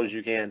as early as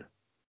you can.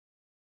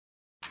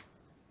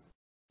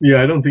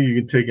 Yeah, I don't think you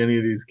can take any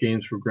of these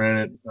games for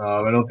granted.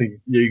 I don't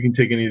think you can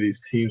take any of these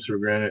teams for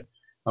granted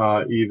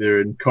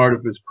either. And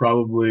Cardiff is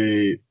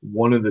probably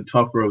one of the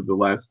tougher of the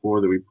last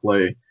 4 that we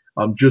play,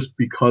 just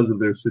because of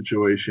their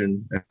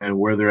situation and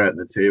where they're at in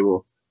the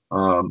table.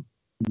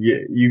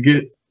 You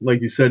get,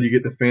 like you said, you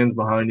get the fans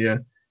behind you.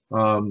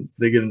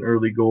 They get an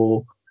early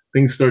goal.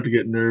 Things start to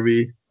get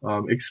nervy,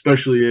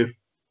 especially if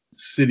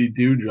City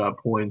do drop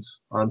points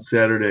on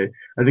Saturday.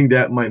 I think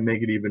that might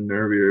make it even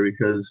nervier,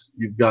 because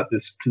you've got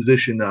this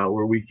position now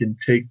where we can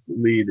take the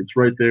lead. It's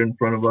right there in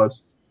front of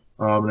us.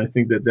 And I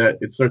think that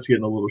it starts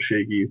getting a little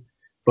shaky.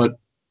 But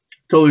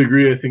totally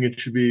agree. I think it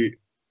should be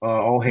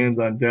all hands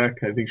on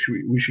deck. I think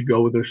we should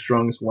go with our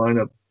strongest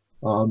lineup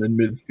in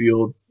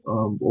midfield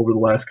over the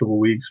last couple of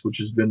weeks, which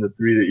has been the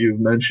 3 that you've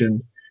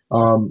mentioned.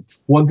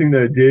 One thing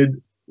that I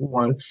did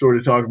want to sort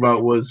of talk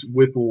about was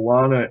with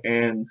Lallana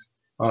and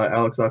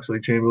Alex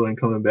Oxlade-Chamberlain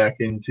coming back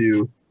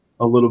into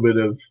a little bit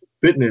of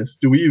fitness.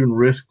 Do we even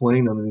risk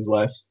playing them in these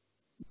last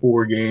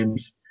 4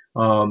 games?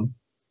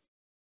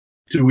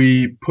 Do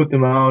we put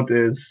them out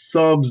as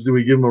subs? Do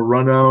we give them a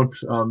run out?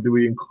 Do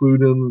we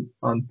include them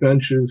on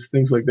benches?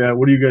 Things like that.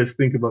 What do you guys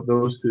think about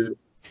those 2?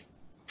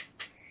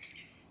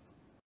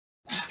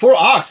 For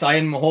Ox, I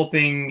am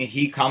hoping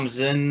he comes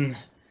in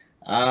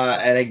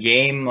at a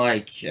game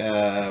like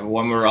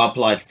when we're up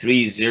like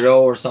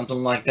 3-0 or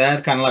something like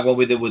that, kind of like what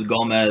we did with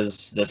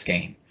Gomez this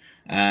game,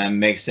 and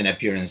makes an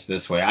appearance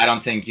this way. I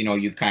don't think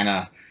you kind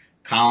of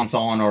count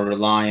on or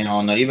rely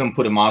on, or even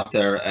put him out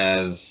there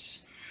as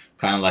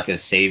kind of like a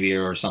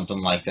savior or something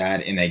like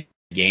that in a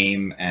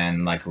game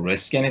and like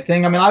risk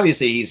anything. I mean,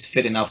 obviously he's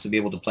fit enough to be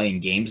able to play in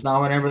games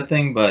now and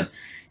everything, but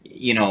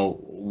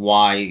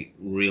why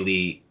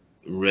really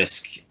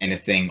risk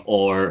anything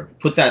or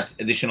put that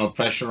additional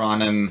pressure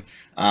on him?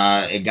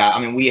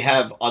 We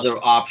have other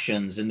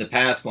options in the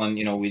past when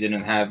we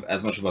didn't have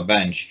as much of a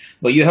bench,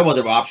 but you have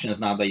other options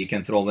now that you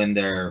can throw in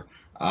there.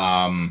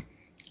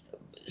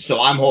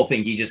 So I'm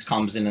hoping he just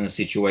comes in a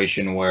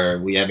situation where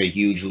we have a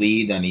huge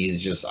lead and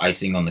he's just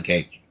icing on the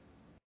cake.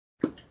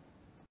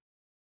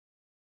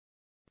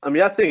 I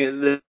mean, I think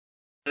at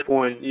this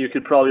point you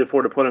could probably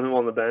afford to put him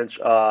on the bench.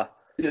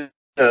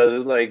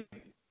 Like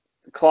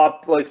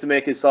Klopp likes to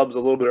make his subs a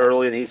little bit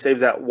early, and he saves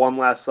that one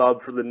last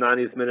sub for the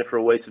 90th minute for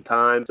a waste of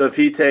time. So if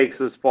he takes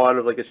the spot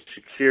of like a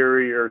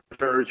Shaqiri or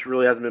Church,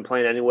 really hasn't been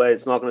playing anyway,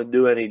 it's not going to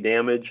do any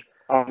damage.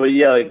 But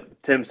yeah,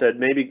 like Tim said,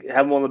 maybe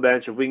have him on the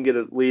bench if we can get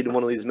a lead in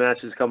one of these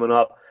matches coming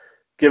up.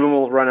 Give him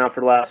a run out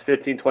for the last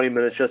 15, 20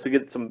 minutes just to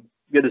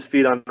get his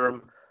feet under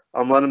him.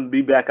 Let him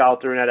be back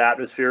out there in that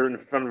atmosphere in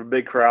front of a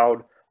big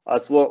crowd.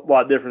 It's a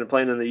lot different than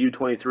playing in the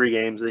U23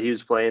 games that he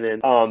was playing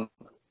in.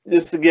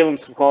 Just to give him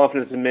some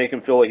confidence and make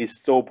him feel like he's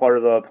still part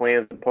of the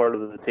plan and part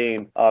of the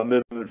team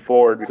moving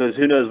forward. Because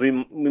who knows, we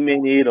may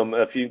need him.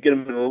 If you get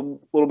him in a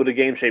little bit of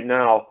game shape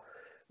now,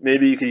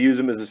 maybe you could use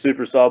him as a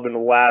super sub in the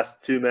last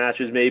two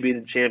matches, maybe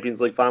the Champions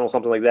League final,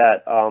 something like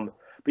that. But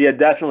yeah,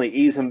 definitely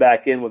ease him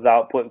back in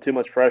without putting too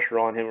much pressure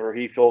on him, or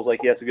he feels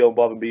like he has to go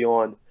above and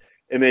beyond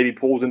and maybe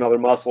pulls another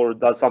muscle or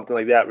does something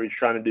like that where he's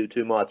trying to do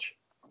too much.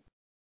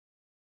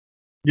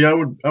 Yeah,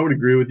 I would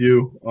agree with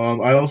you.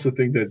 I also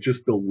think that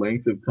just the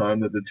length of time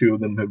that the two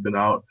of them have been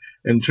out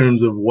in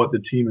terms of what the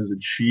team has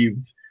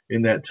achieved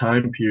in that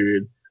time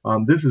period,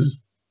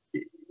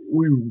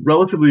 we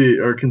relatively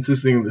are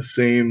consisting of the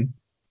same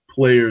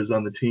players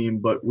on the team,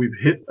 but we've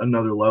hit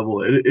another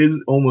level. It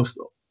is almost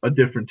a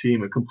different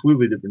team, a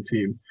completely different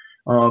team.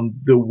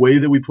 The way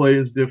that we play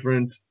is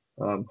different.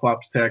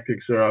 Klopp's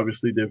tactics are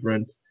obviously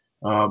different.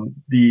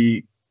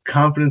 The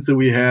confidence that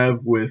we have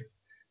with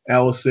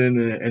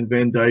Alisson and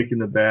Van Dijk in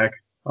the back,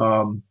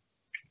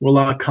 we're a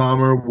lot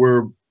calmer.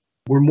 We're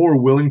more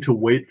willing to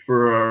wait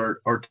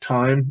for our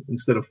time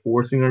instead of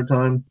forcing our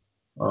time.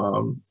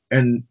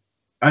 And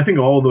I think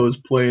all of those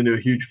play into a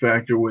huge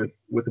factor with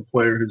a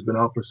player who's been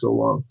out for so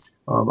long.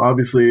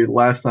 Obviously,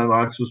 last time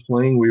Ox was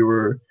playing, we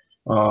were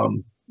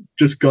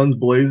just guns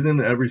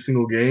blazing every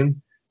single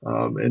game.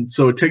 And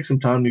so it takes some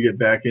time to get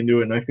back into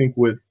it. And I think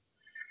with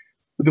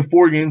the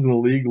 4 games in the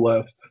league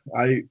left,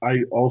 I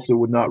also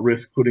would not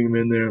risk putting him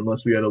in there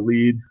unless we had a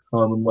lead,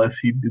 unless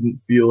he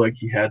didn't feel like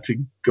he had to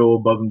go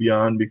above and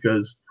beyond,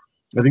 because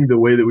I think the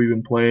way that we've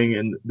been playing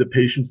and the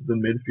patience of the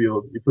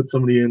midfield, you put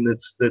somebody in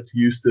that's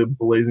used to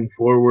blazing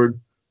forward,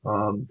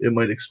 it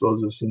might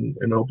expose us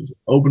and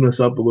open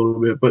us up a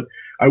little bit. But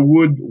I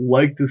would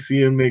like to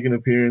see him make an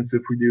appearance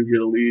if we do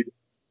get a lead,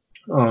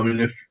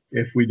 and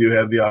if we do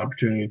have the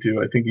opportunity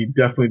to. I think he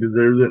definitely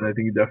deserves it, and I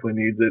think he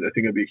definitely needs it. I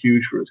think it'd be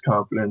huge for his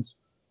confidence.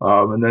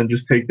 And then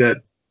just take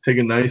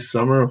a nice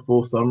summer, a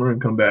full summer,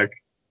 and come back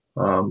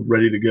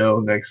ready to go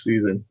next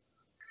season.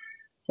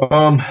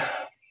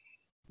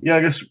 Yeah,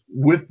 I guess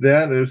with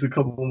that, there's a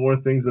couple more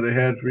things that I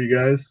had for you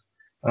guys.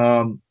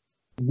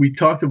 We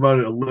talked about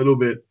it a little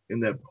bit in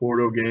that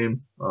Porto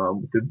game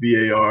with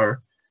the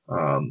VAR.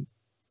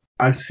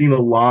 I've seen a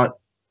lot.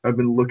 I've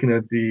been looking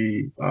at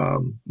the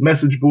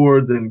message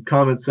boards and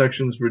comment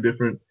sections for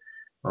different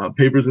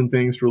papers and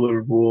things for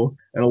Liverpool,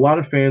 and a lot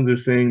of fans are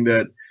saying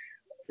that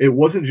it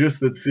wasn't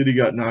just that City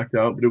got knocked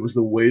out, but it was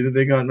the way that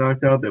they got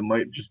knocked out that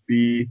might just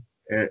be,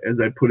 as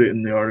I put it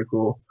in the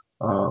article,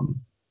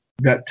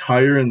 that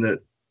tire and the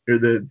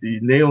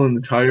nail in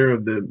the tire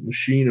of the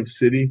machine of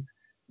City.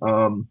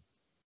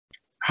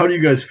 How do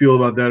you guys feel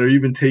about that? Or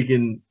even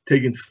taking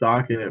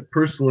stock in it?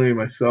 Personally,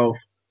 myself,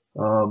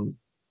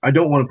 I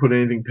don't want to put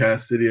anything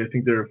past City. I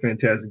think they're a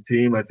fantastic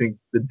team. I think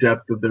the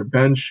depth of their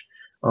bench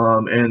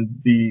and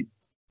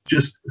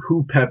just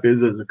who Pep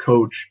is as a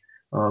coach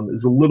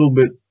is a little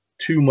bit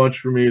too much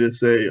for me to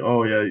say,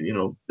 oh yeah,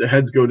 the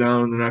heads go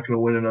down and they're not going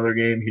to win another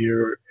game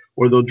here,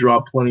 or they'll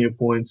drop plenty of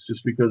points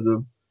just because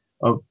of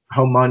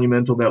how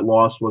monumental that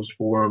loss was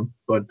for them.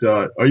 But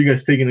are you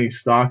guys taking any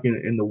stock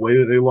in the way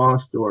that they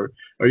lost, or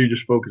are you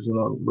just focusing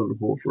on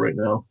Liverpool for right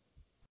now?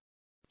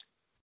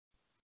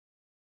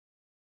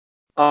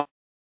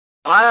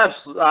 I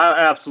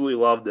absolutely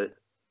loved it.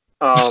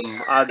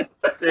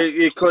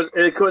 It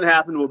couldn't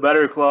happen to a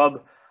better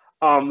club.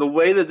 The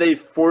way that they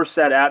forced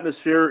that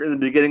atmosphere in the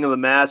beginning of the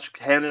match,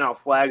 handing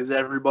out flags to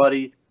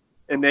everybody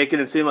and making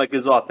it seem like it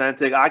was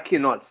authentic, I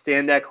cannot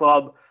stand that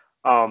club.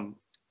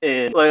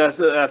 And like I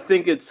said, I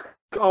think it's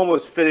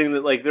almost fitting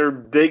that like their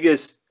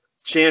biggest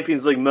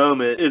Champions League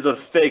moment is a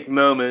fake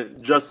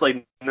moment, just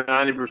like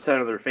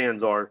 90% of their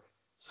fans are.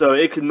 So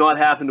it could not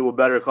happen to a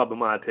better club, in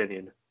my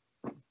opinion.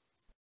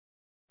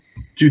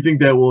 Do you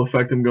think that will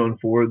affect them going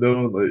forward,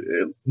 though,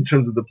 in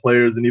terms of the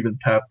players and even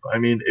Pep? I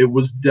mean, it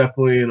was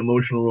definitely an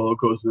emotional roller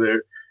coaster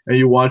there. And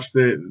you watched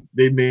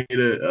they made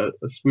a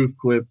spoof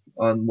clip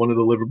on one of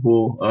the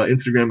Liverpool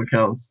Instagram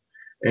accounts,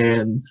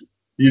 and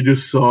you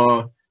just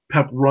saw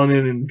Pep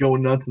running and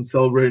going nuts and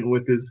celebrating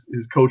with his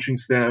coaching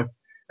staff.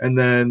 And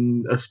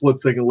then a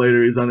split second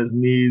later, he's on his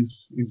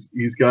knees.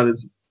 He's got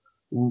his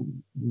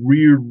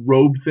rear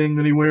robe thing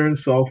that he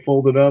wears all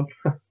folded up.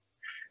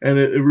 And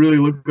it really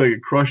looked like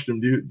it crushed him.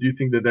 Do you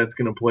think that that's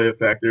going to play a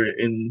factor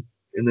in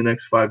the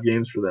next 5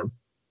 games for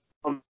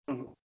them?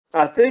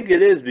 I think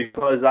it is,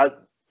 because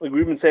like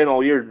we've been saying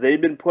all year,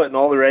 they've been putting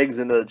all their eggs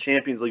into the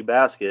Champions League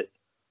basket.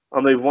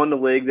 They've won the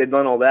league, they've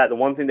done all that. The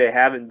one thing they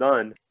haven't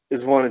done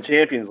is won a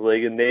Champions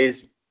League, and they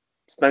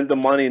spent the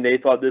money and they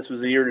thought this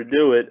was the year to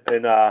do it.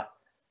 And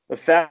the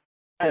fact,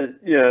 and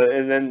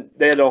then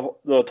they had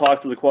to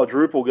talk to the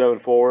quadruple going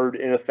forward.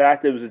 And the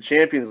fact that it was a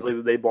Champions League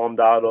that they bombed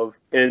out of,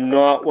 and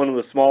not one of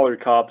the smaller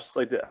cups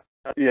like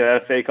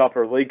the FA Cup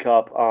or League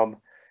Cup.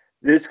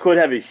 This could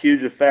have a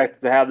huge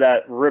effect to have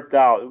that ripped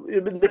out. It would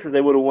have been different if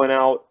they would have went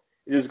out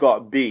and just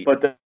got beat.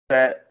 But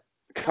that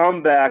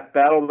comeback,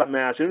 battle that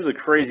match, it was a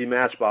crazy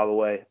match, by the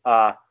way.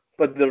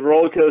 But the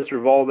roller coaster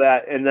of all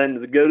that, and then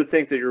to go to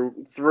think that you're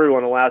through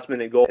on a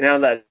last-minute goal and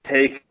have that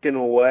taken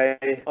away,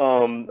 I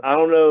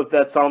don't know if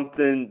that's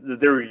something that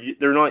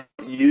they're not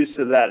used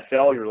to that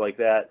failure like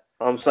that.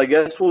 So I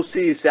guess we'll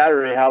see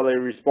Saturday how they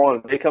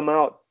respond. If they come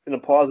out in a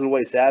positive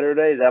way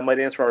Saturday, that might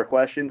answer our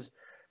questions.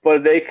 But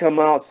if they come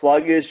out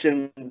sluggish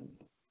and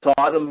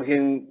Tottenham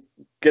can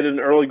get an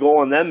early goal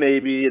on them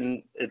maybe,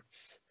 and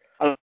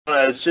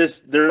it's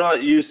just they're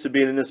not used to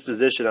being in this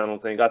position, I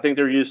don't think. I think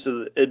they're used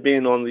to it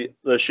being on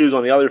the shoes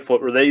on the other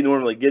foot where they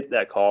normally get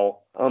that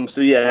call.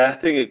 So, yeah,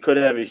 I think it could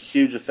have a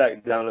huge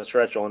effect down the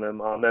stretch on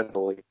them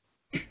mentally.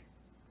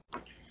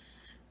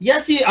 Yeah,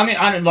 see, I mean,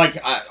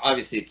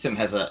 obviously Tim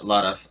has a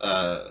lot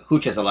of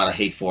Hooch has a lot of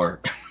hate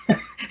for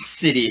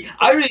City.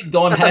 I really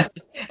don't have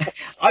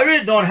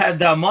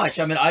that much.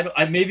 I mean,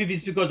 I maybe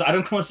it's because I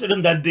don't consider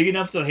them that big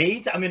enough to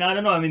hate. I mean, I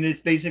don't know. I mean,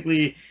 it's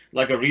basically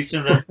like a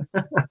recent.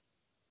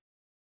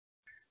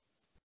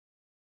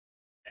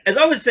 As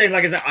I was saying,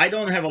 like I said, I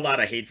don't have a lot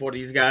of hate for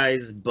these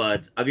guys,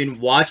 but I mean,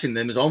 watching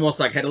them is almost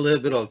like had a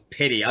little bit of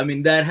pity. I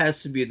mean, that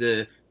has to be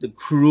the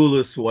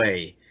cruelest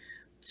way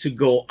to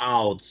go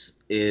out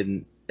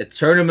in a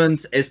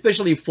tournament,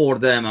 especially for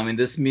them. I mean,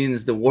 this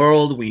means the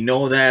world. We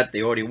know that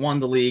they already won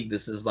the league.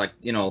 This is like,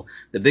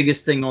 the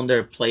biggest thing on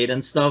their plate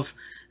and stuff.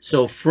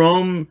 So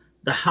from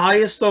the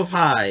highest of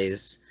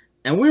highs,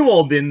 and we've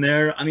all been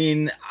there. I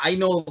mean, I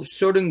know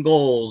certain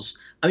goals.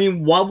 I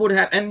mean, what would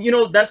happen?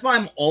 And, that's why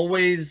I'm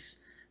always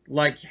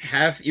like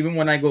even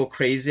when I go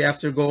crazy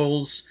after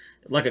goals,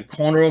 like a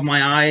corner of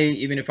my eye,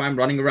 even if I'm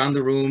running around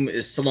the room,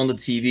 is still on the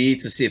TV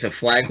to see if a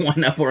flag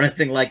went up or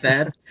anything like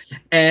that.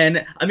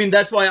 And I mean,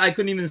 that's why I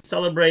couldn't even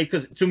celebrate,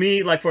 because to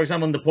me, like, for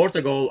example, in the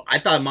Portugal, I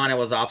thought Mane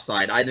was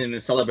offside. I didn't even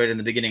celebrate in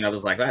the beginning. I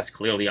was like, that's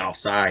clearly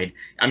offside.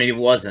 I mean, it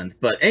wasn't.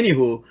 But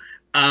anywho,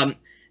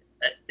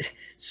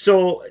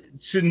 so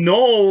to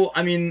know,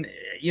 I mean,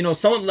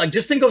 someone like,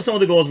 just think of some of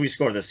the goals we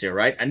scored this year,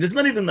 right? And this is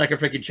not even like a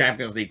freaking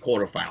Champions League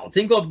quarterfinal.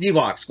 Think of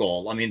Divac's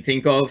goal. I mean,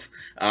 think of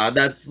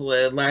that's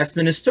last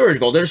minute Sturridge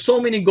goal. There's so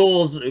many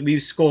goals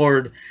we've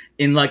scored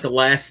in like the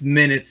last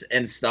minutes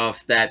and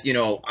stuff that,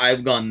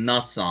 I've gone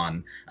nuts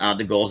on.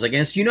 The goals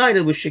against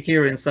United with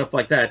Shaqiri and stuff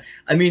like that.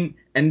 I mean,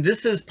 and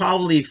this is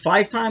probably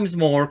 5 times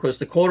more, because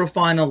the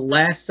quarterfinal,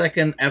 last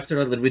second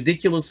after the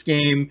ridiculous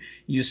game,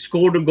 you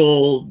scored a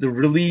goal, the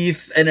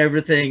relief and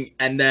everything,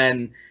 and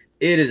then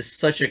it is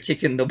such a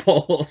kick in the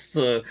balls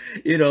to,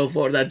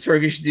 for that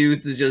Turkish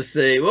dude to just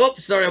say,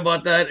 "Whoops, sorry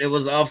about that. It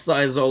was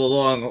offsides all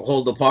along.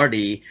 Hold the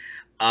party."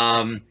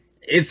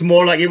 It was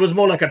more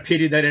like a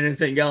pity than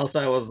anything else.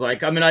 I was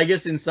like, I mean, I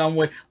guess in some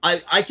way,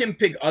 I can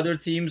pick other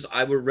teams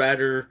I would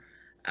rather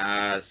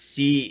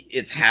see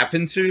it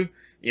happen to,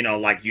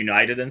 like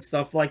United and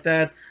stuff like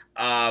that.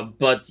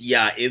 But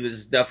yeah, it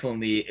was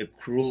definitely a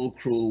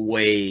cruel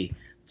way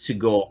to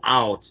go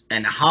out,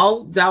 and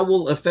how that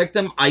will affect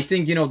them. I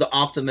think, the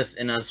optimist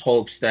in us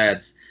hopes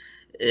that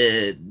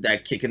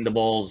that kicking the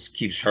balls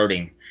keeps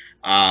hurting.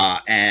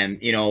 And,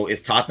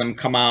 if Tottenham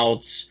come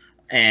out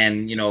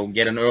and,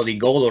 get an early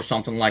goal or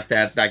something like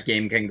that, that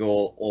game can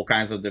go all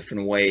kinds of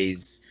different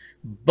ways.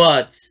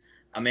 But,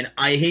 I mean,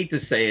 I hate to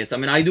say it. I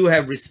mean, I do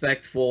have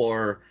respect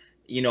for,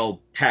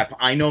 Pep.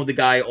 I know the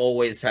guy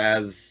always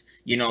has,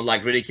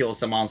 like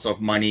ridiculous amounts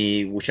of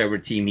money, whichever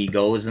team he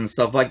goes and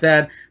stuff like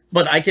that.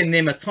 But I can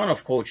name a ton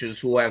of coaches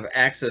who have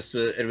access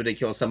to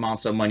ridiculous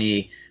amounts of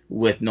money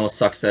with no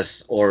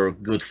success or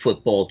good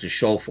football to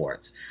show for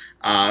it.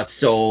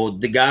 So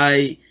the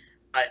guy,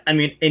 I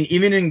mean, and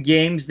even in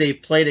games they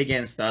played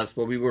against us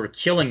where we were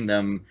killing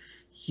them,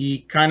 he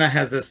kind of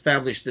has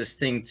established this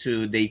thing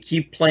too. They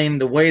keep playing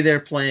the way they're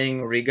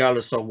playing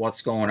regardless of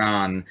what's going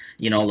on,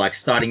 like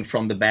starting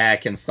from the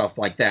back and stuff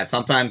like that.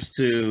 Sometimes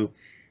sometimes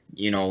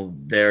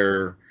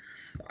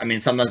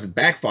it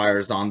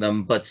backfires on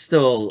them, but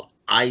still,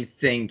 I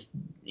think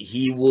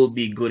he will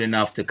be good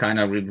enough to kind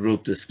of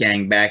regroup this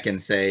gang back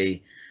and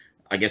say,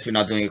 I guess we're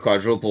not doing a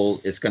quadruple.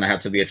 It's going to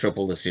have to be a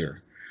triple this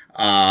year.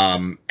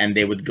 And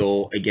they would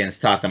go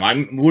against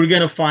Tottenham. We're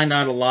going to find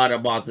out a lot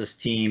about this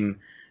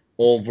team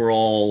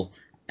overall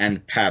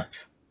and Pep,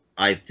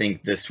 I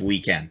think, this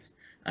weekend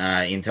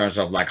in terms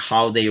of like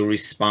how they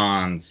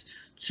respond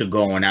to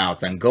going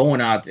out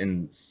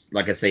in,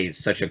 like I say,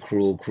 such a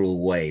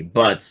cruel way.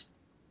 But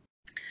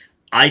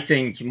I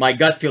think my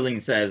gut feeling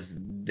says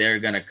they're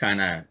going to kind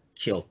of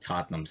kill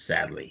Tottenham,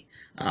 sadly.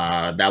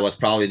 That was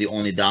probably the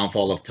only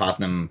downfall of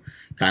Tottenham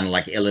kind of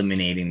like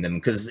eliminating them.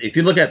 Because if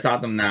you look at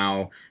Tottenham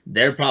now,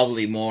 they're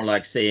probably more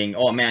like saying,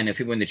 oh man, if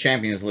we win the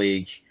Champions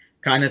League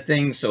kind of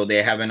thing. So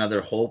they have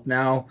another hope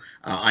now.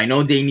 I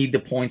know they need the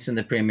points in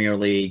the Premier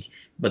League,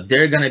 but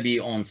they're going to be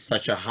on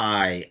such a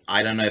high.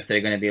 I don't know if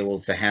they're going to be able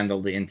to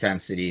handle the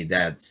intensity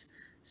that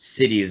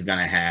City is going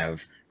to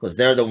have, because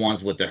they're the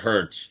ones with the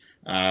hurt.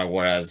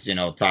 Whereas,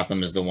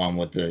 Tottenham is the one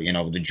with the,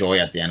 the joy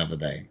at the end of the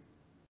day.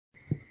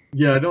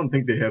 Yeah, I don't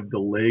think they have the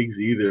legs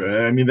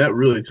either. I mean, that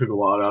really took a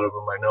lot out of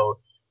them. I know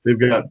they've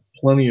got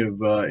plenty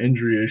of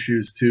injury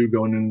issues too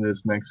going into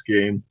this next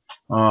game.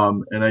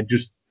 And I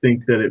just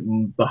think that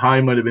the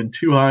high might have been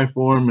too high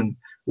for them, and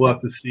we'll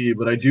have to see.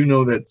 But I do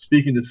know that,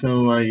 speaking to some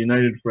of my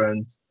United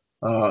friends,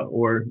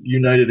 or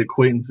United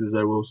acquaintances,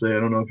 I will say, I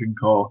don't know if you can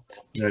call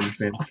United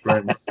fans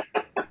friends,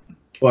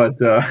 but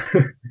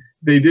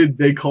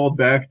they called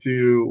back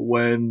to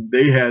when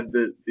they had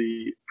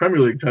the Premier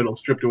League title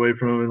stripped away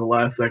from them in the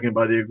last second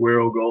by the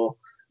Aguero goal.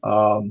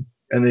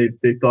 And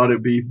they thought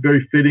it'd be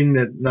very fitting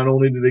that not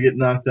only did they get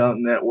knocked out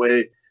in that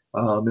way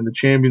in the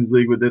Champions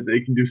League, but that they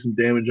can do some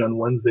damage on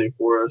Wednesday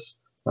for us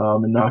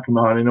and knock them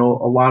out. I know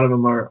a lot of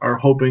them are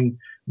hoping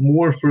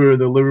more for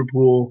the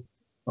Liverpool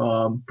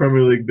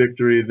Premier League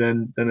victory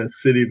than a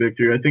City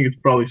victory. I think it's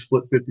probably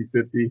split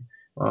 50-50,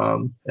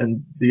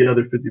 and the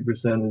other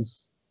 50%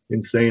 is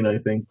insane, I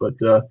think. But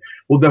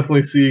we'll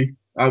definitely see.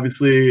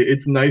 Obviously,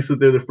 it's nice that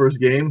they're the first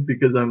game,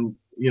 because I'm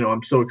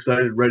so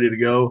excited, ready to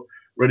go,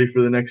 ready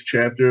for the next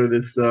chapter of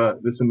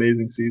this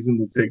amazing season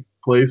to take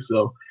place.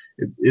 So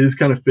it is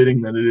kind of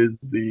fitting that it is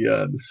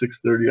the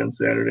 6:30 on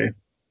Saturday.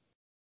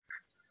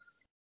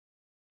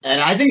 And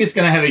I think it's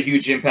going to have a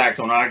huge impact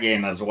on our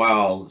game as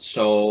well.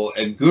 So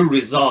a good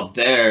result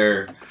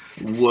there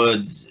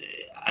would,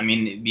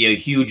 be a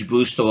huge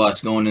boost to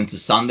us going into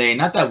Sunday.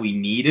 Not that we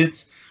need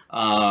it,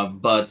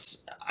 but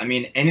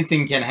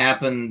anything can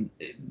happen.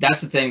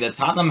 That's the thing, that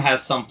Tottenham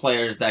has some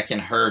players that can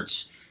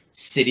hurt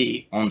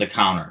City on the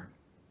counter.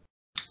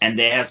 And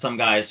they have some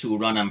guys who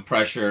run on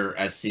pressure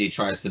as City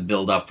tries to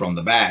build up from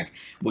the back,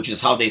 which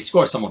is how they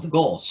score some of the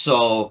goals.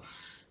 So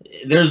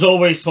there's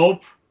always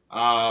hope.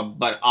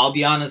 But I'll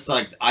be honest,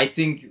 I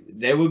think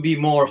there would be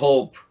more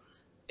hope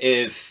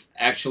if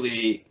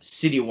actually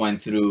City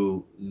went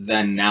through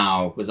than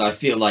now, because I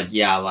feel like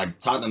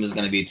Tottenham is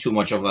going to be too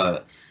much of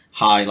a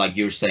high, like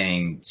you're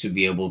saying, to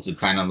be able to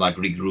kind of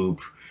regroup.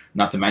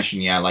 Not to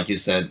mention, like you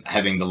said,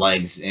 having the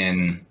legs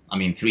in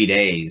 3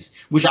 days,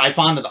 which I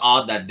found it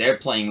odd that they're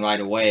playing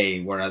right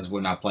away, whereas we're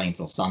not playing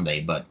till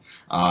Sunday. But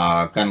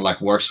kind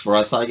of works for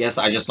us, I guess.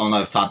 I just don't know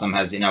if Tottenham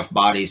has enough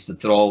bodies to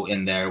throw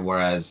in there,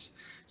 whereas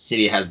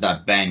City has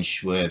that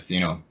bench with,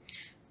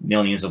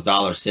 millions of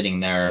dollars sitting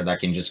there that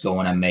can just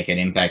go in and make an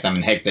impact.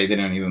 Heck, they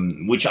didn't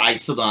even, which I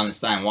still don't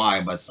understand why,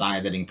 but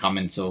Sané didn't come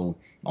until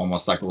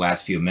almost the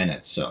last few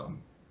minutes. So.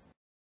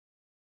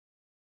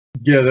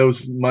 Yeah, that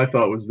was my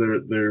thought, was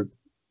their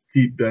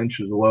deep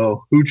bench as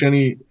well. Hooch,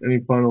 any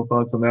final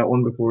thoughts on that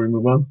one before we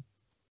move on?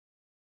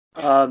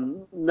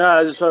 No,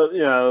 I just hope,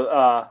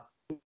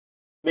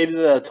 maybe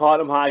the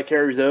Tottenham high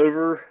carries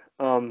over.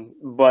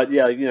 But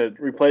yeah,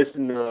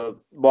 replacing the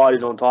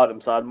bodies on Tottenham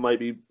side might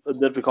be a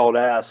difficult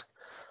ask.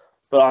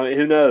 But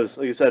who knows?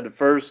 Like I said,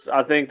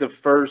 I think the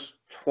first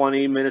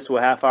 20 minutes to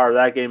a half hour of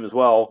that game as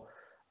well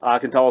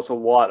can tell us a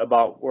lot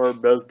about where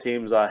both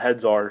teams'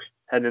 heads are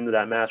heading into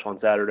that match on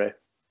Saturday.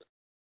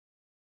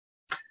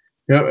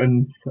 Yeah,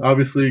 and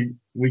obviously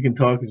we can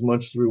talk as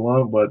much as we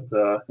want, but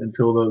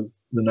until the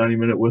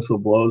 90-minute whistle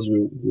blows,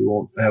 we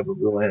won't have a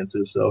real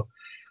answer. So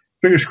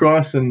fingers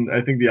crossed, and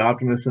I think the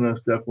optimist in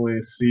us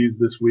definitely sees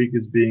this week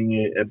as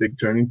being a big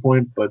turning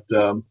point, but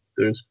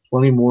there's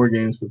plenty more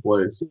games to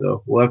play,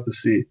 so we'll have to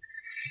see.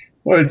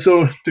 All right,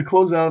 so to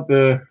close out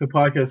the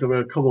podcast, I've got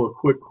a couple of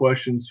quick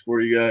questions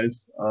for you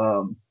guys.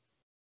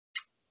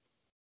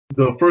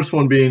 The first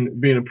one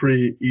being a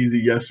pretty easy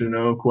yes or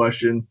no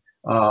question.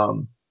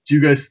 Do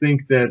you guys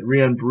think that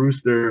Rhian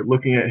Brewster,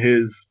 looking at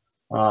his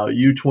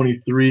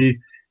U23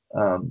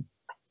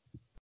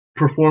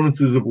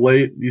 performances of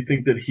late, do you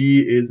think that he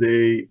is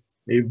a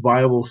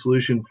viable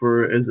solution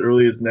for as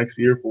early as next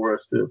year for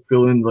us to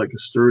fill in a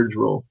Sturridge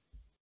role?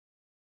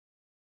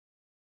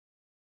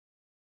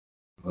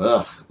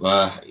 Well,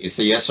 it's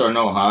a yes or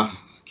no, huh?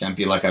 Can't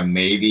be a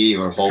maybe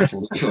or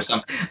hopefully or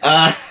something.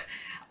 I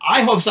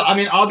hope so.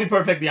 I'll be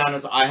perfectly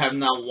honest. I have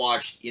not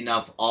watched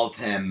enough of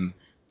him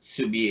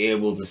to be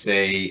able to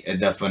say a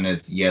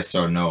definite yes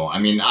or no.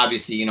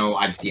 Obviously,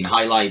 I've seen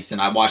highlights and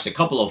I watched a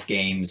couple of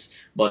games,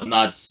 but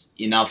not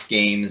enough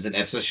games. And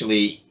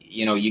especially,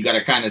 you got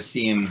to kind of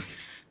see him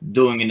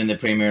doing it in the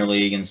Premier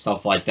League and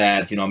stuff like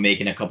that,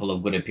 making a couple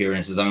of good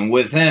appearances.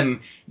 With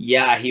him,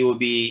 yeah, he would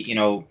be,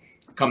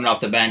 coming off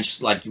the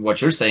bench, like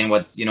what you're saying,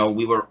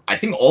 we were, I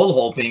think, all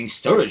hoping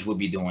Sturridge would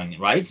be doing,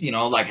 right?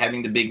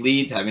 Having the big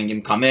lead, having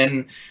him come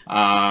in,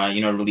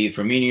 relieve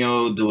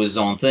Firmino, do his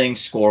own thing,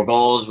 score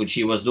goals, which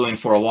he was doing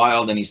for a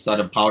while. Then he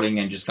started pouting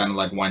and just kind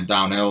of went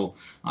downhill.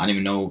 I don't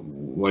even know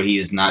where he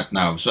is not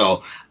now.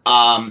 So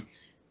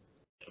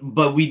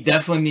but we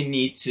definitely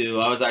need to.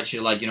 I was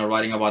actually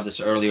writing about this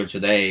earlier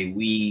today.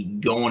 We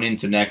going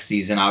into next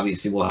season,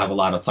 obviously we'll have a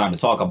lot of time to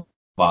talk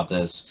about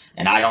this.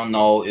 And I don't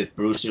know if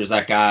Brewster's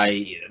that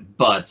guy,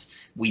 but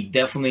we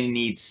definitely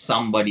need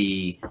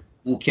somebody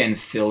who can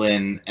fill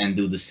in and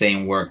do the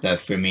same work that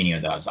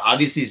Firmino does.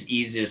 Obviously, it's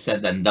easier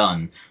said than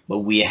done, but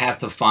we have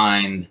to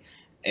find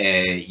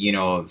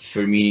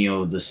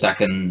Firmino the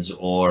seconds,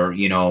 or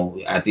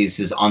at least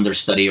his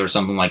understudy or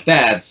something like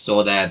that,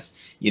 so that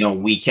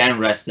we can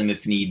rest him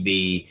if need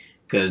be,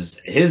 because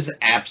his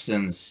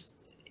absence,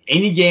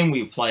 any game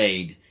we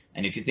played,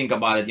 and if you think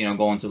about it,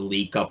 going to the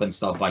League Cup and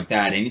stuff like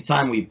that,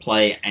 anytime we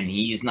play and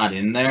he's not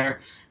in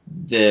there,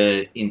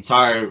 the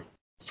entire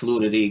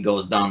fluidity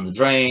goes down the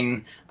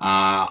drain.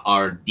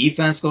 Our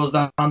defense goes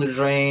down the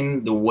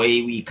drain. The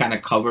way we kind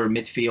of cover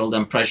midfield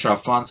and pressure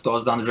up front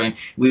goes down the drain.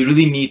 We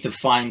really need to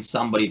find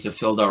somebody to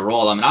fill that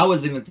role. I mean, I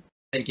was even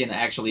thinking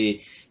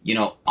actually,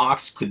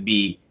 Ox could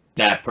be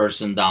that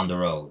person down the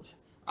road.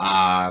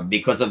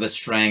 Because of his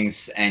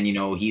strengths, and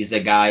he's the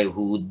guy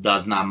who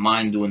does not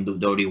mind doing the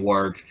dirty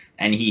work,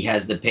 and he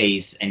has the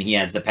pace, and he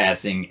has the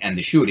passing and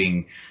the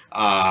shooting.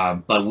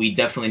 But we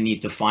definitely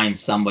need to find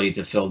somebody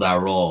to fill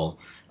that role.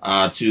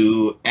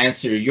 To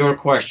answer your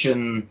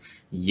question,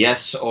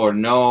 yes or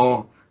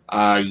no?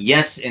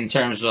 Yes, in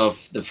terms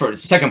of the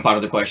second part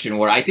of the question,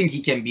 where I think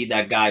he can be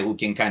that guy who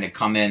can kind of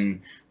come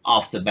in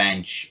off the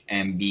bench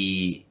and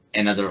be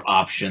another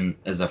option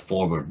as a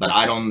forward. But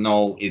I don't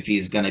know if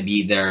he's going to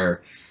be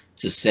there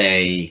to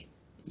say,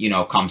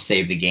 come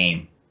save the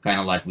game, kind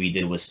of like we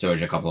did with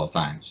Sturge a couple of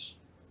times.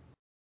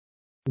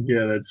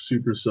 Yeah, that's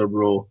super sub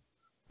role.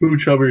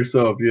 Pooch, how about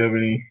yourself? Do you have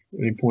any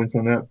points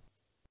on that?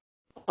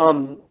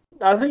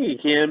 I think he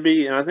can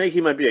be, and I think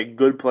he might be a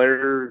good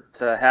player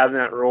to have in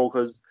that role,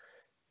 because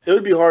it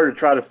would be hard to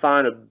try to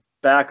find a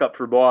backup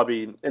for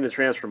Bobby in the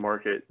transfer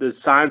market. To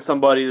sign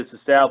somebody that's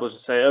established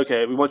and say,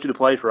 okay, we want you to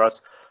play for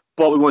us,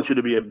 but we want you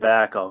to be a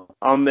backup.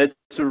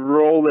 It's a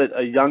role that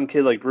a young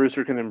kid like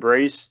Brewster can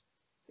embrace.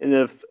 And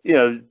if,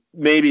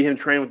 maybe him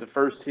training with the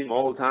first team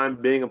all the time,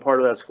 being a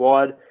part of that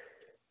squad,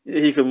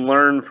 he can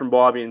learn from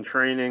Bobby in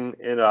training,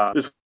 and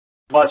just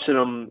watching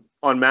him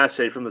on match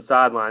day from the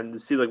sideline to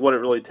see what it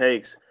really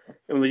takes.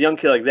 And with a young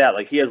kid like that,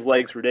 he has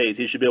legs for days.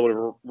 He should be able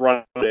to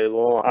run all day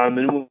long. And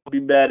it would be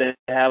bad to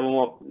have him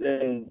up,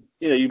 and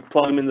you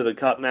plug him into the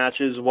cup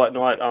matches,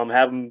 whatnot.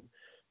 Have him,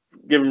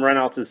 give him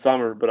runouts this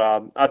summer. But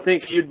I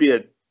think he'd be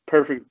a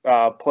perfect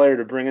player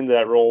to bring into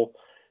that role,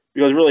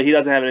 because really he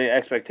doesn't have any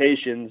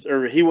expectations,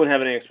 or he wouldn't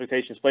have any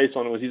expectations placed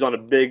on him, because he's on a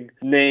big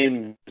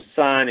name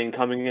signing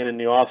coming in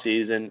the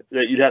offseason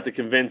that you'd have to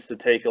convince to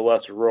take a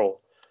lesser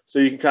role. So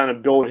you can kind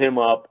of build him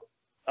up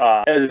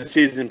as the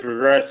season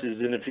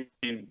progresses, and if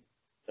he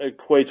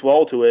equates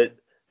well to it,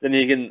 then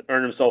he can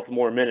earn himself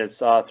more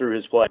minutes through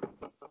his play.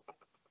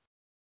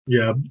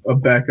 Yeah, a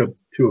backup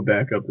to a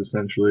backup,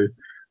 essentially.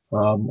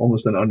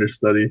 Almost an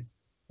understudy.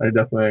 I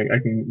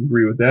can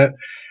agree with that.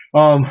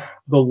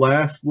 The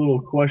last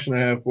little question I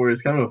have for you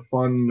is kind of a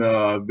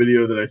fun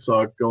video that I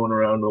saw going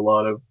around a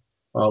lot of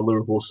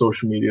Liverpool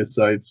social media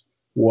sites.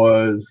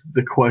 Was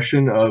the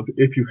question of,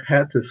 if you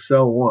had to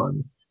sell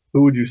one,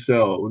 who would you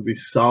sell? It would be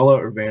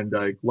Salah or Van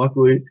Dijk.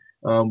 Luckily,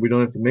 we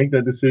don't have to make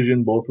that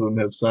decision. Both of them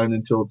have signed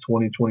until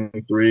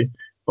 2023.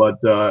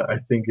 But I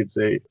think it's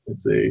a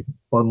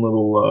fun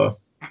little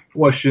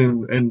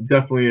question, and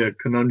definitely a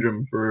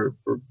conundrum for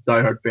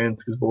diehard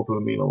fans, because both of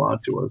them mean a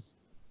lot to us.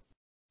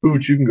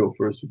 Pooch, you can go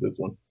first with this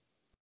one.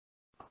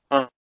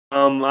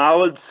 I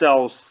would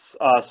sell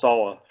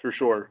Salah for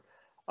sure.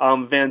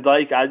 Van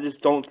Dijk, I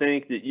just don't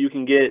think that you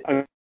can get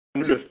a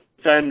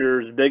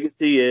defender as big as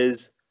he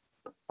is,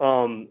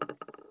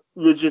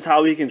 with just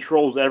how he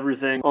controls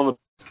everything on the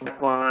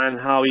back line,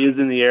 how he is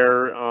in the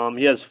air.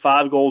 He has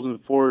 5 goals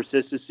and 4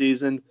 assists this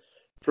season.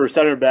 For a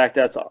center back,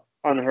 that's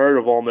unheard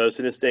of almost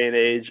in this day and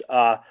age.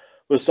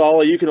 With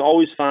Salah, you can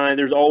always find,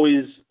 there's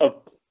always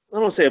I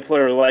don't want to say a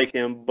player like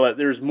him, but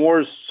there's more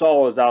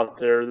Salahs out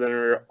there than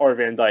there are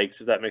Van Dijks,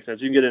 if that makes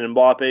sense. You can get an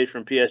Mbappe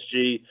from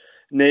PSG,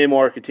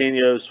 Neymar,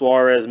 Coutinho,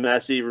 Suarez,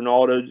 Messi,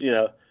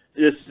 Ronaldo,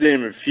 just to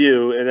name a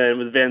few. And then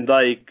with Van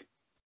Dijk,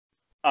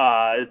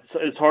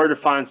 it's hard to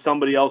find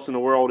somebody else in the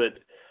world that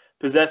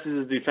possesses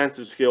his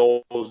defensive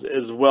skills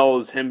as well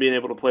as him being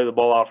able to play the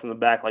ball out from the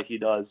back like he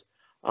does.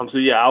 So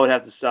yeah, I would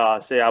have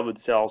to say I would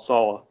sell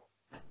Salah.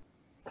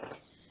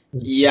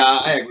 Yeah,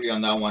 I agree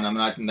on that one. I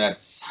mean,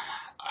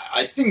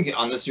 I think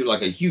unless you're I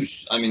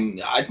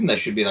think that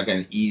should be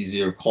an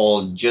easier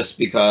call, just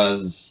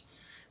because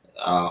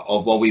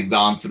of what we've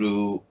gone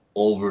through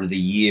over the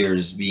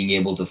years, being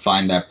able to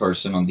find that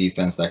person on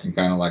defense that can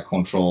kind of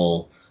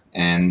control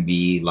and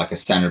be a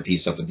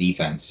centerpiece of a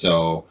defense.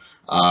 So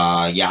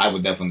yeah, I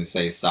would definitely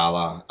say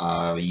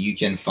Salah. You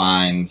can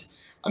find,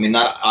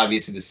 not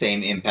obviously the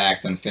same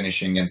impact on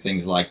finishing and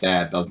things like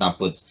that. Does not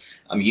put,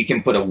 you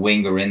can put a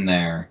winger in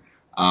there.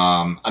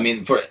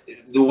 For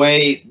the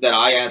way that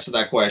I answer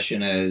that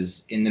question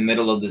is, in the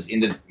middle of this,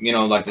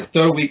 the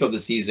third week of the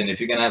season, if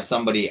you're going to have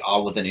somebody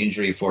out with an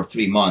injury for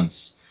 3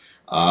 months,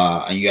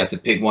 and you had to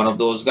pick one of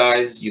those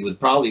guys, you would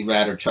probably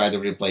rather try to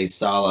replace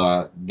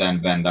Salah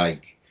than Van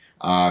Dijk.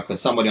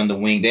 Because somebody on the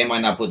wing, they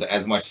might not put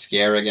as much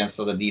scare against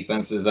other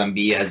defenses and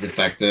be as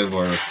effective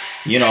or,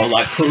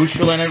 like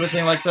crucial and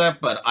everything like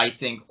that. But I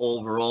think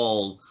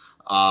overall,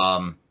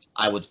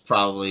 I would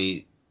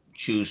probably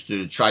choose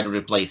to try to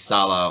replace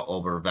Salah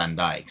over Van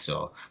Dijk.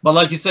 So, but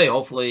like you say,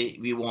 hopefully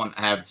we won't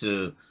have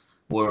to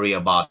worry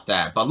about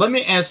that. But let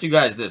me ask you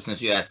guys this,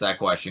 since you asked that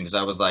question, because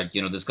I was like,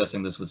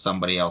 discussing this with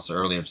somebody else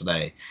earlier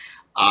today.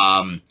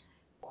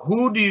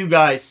 Who do you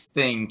guys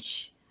think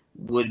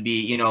would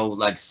be,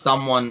 like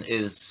someone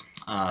is,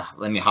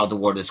 how to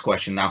word this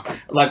question now,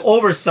 like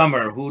over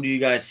summer, who do you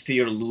guys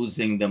fear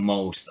losing the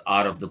most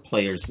out of the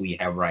players we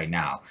have right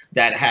now?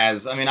 That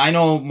has, I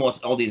know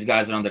all these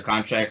guys are under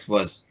contracts,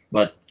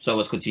 but so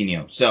was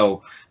Coutinho.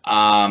 So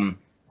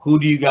who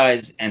do you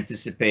guys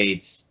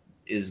anticipate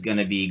is going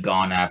to be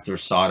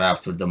sought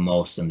after the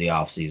most in the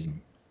offseason?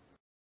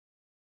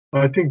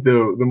 I think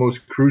the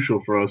most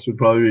crucial for us would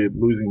probably be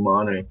losing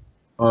Mane.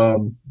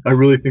 I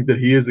really think that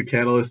he is a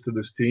catalyst to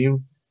this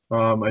team.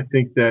 I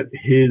think that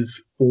his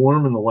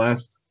form in the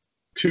last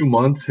 2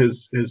 months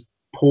has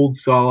pulled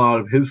Salah out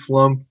of his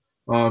slump,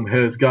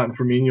 has gotten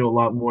Firmino a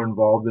lot more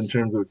involved in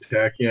terms of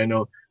attacking. I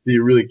know that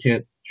you really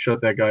can't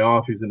shut that guy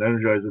off. He's an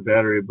energizer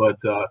battery, but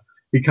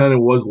he kind of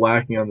was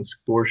lacking on the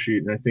score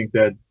sheet. And I think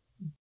that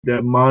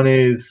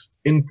Mane's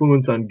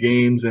influence on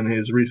games and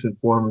his recent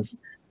form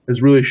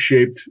has really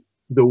shaped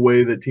the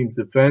way that teams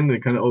defend.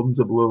 It kind of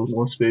opens up a little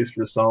more space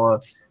for Salah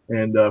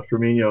and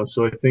Firmino.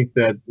 So I think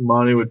that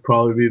Mane would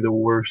probably be the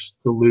worst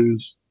to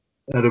lose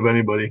out of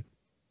anybody.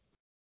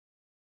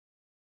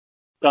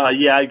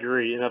 Yeah, I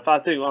agree. And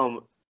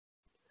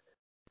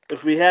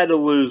if we had to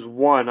lose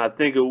one, I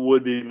think it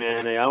would be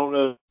Mane. I don't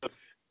know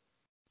if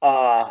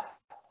I'm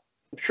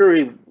sure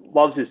he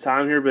loves his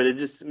time here, but it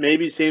just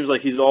maybe seems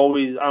like he's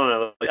always, I don't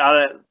know,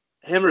 like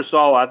him or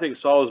Salah. I think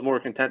Salah is more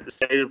content to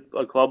stay at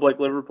a club like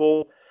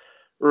Liverpool.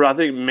 Or I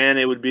think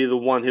Mane would be the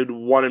one who'd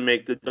want to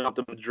make the jump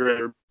to Madrid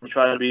or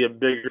try to be a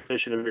bigger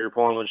fish in a bigger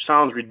pond, which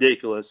sounds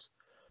ridiculous.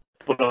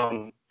 But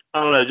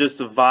I don't know, just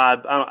the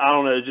vibe. I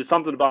don't know, just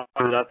something about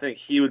it. I think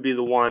he would be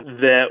the one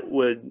that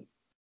would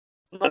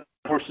not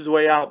force his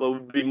way out, but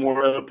would be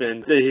more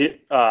open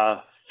to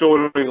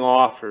filtering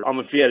off or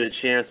if he had a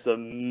chance to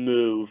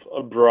move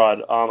abroad.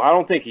 I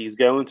don't think he's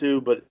going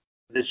to, but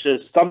it's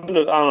just something.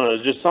 I don't know,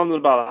 just something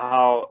about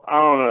how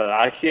I don't know.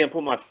 I can't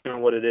put my finger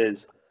on what it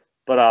is.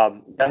 But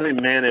I think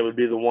Mane would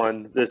be the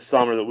one this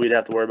summer that we'd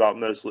have to worry about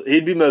mostly.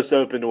 He'd be most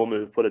open to a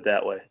move, put it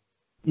that way.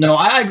 No,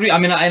 I agree.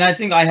 And I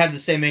think I have the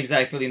same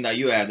exact feeling that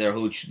you have there,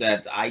 Hooch,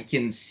 that I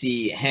can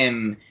see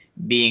him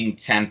being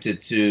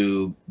tempted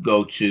to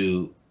go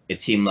to a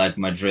team like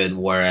Madrid,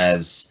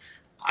 whereas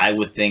I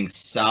would think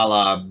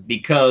Salah,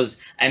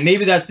 and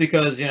maybe that's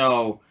because,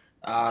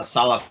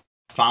 Salah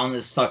found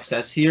his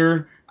success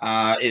here.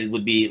 It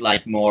would be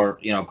like more,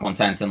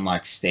 content and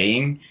like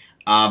staying.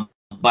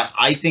 But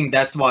I think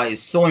that's why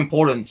it's so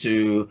important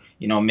to,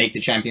 make the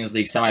Champions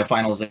League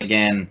semifinals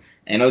again.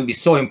 And it would be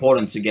so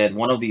important to get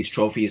one of these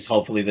trophies,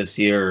 hopefully this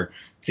year,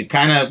 to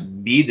kind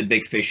of be the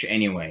big fish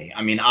anyway.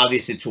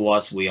 Obviously to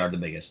us, we are the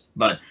biggest.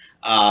 But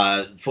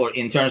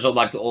in terms of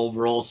like the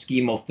overall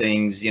scheme of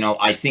things,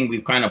 I think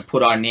we've kind of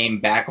put our name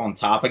back on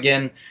top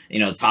again,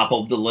 top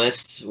of the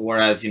list.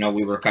 Whereas,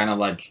 we were kind of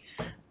like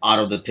out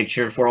of the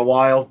picture for a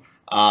while.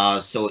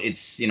 So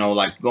it's,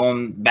 like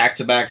going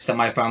back-to-back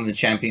semifinals in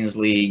Champions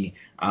League,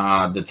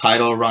 the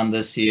title run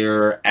this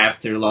year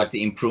after like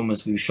the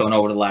improvements we've shown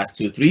over the last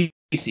 2-3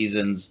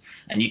 seasons.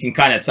 And you can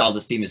kind of tell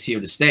this team is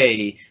here to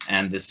stay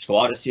and this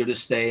squad is here to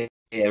stay.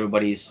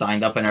 Everybody's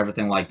signed up and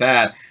everything like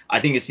that. I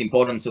think it's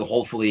important to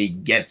hopefully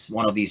get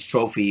one of these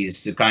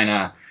trophies to kind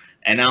of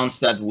announce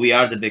that we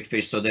are the big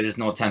fish, so there is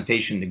no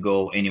temptation to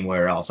go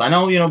anywhere else. I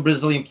know,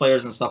 Brazilian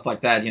players and stuff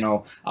like that,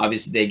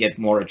 obviously they get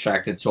more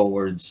attracted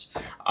towards,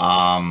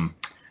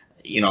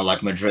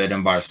 like Madrid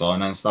and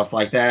Barcelona and stuff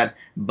like that.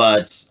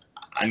 But,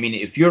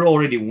 if you're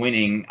already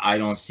winning, I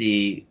don't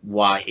see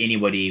why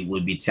anybody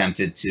would be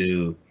tempted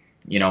to,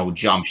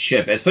 jump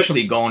ship,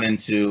 especially going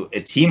into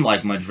a team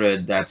like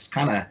Madrid that's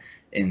kind of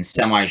in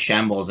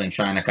semi-shambles and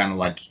trying to kind of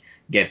like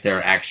get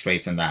their act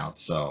straightened out.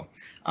 So,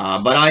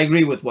 but I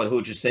agree with what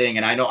Hooch is saying,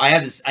 and I know I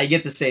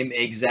get the same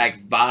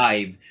exact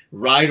vibe,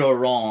 right or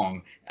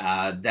wrong,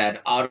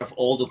 that out of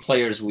all the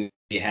players we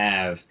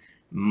have,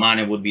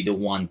 Mane would be the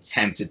one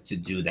tempted to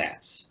do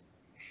that.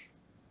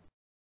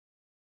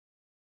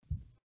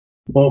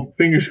 Well,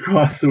 fingers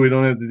crossed so we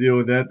don't have to deal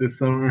with that this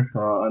summer.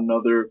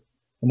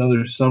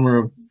 Another summer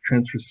of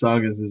transfer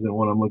sagas isn't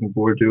what I'm looking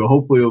forward to.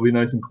 Hopefully it'll be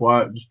nice and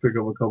quiet. Just pick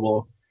up a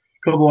couple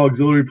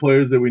auxiliary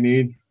players that we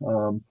need.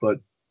 But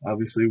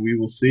obviously we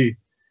will see.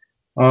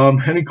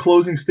 Any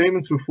closing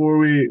statements before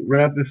we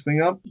wrap this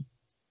thing up?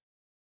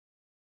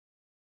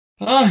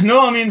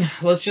 No,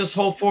 let's just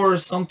hope for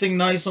something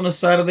nice on a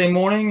Saturday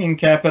morning and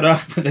cap it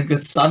up with a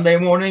good Sunday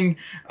morning.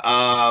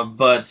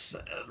 But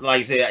like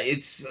I say,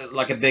 it's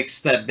like a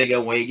big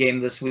away game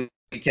this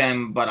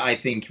weekend, but I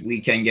think we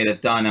can get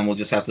it done, and we'll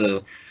just have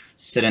to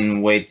sit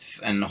and wait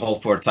and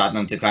hope for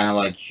Tottenham to kind of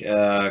like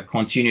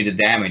continue the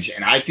damage.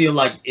 And I feel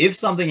like if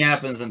something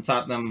happens and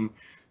Tottenham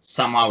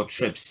somehow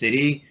trips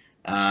City,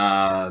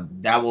 I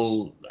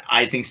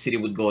think City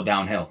would go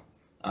downhill.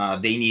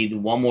 They need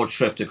one more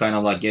trip to kind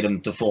of like get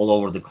them to fall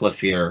over the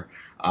cliff here.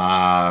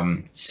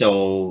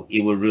 So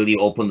it would really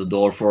open the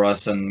door for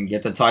us and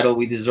get the title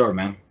we deserve,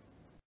 man.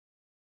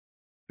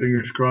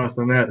 Fingers crossed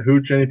on that.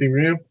 Hooch, anything for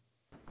you?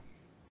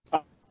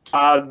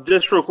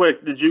 Just real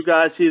quick, did you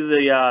guys see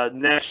the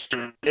next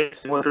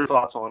hits? What's your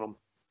thoughts on them?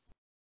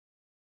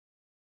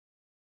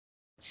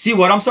 See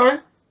what? I'm sorry?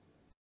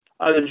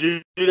 Did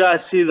you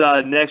guys see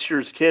the next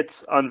year's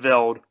kits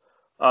unveiled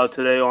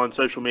today on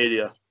social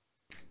media?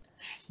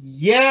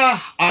 Yeah,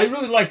 I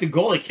really like the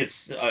goalie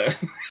kits.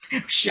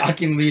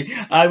 Shockingly,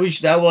 I wish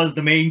that was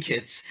the main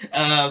kits.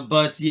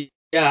 But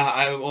yeah,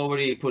 I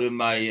already put in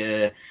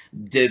my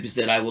dibs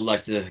that I would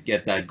like to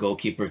get that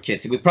goalkeeper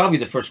kit. It would probably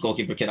be the first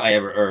goalkeeper kit I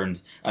ever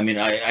earned. I mean,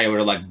 I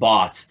ever like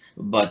bought.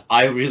 But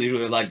I really,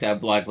 really like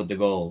that black with the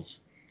goals.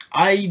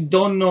 I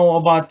don't know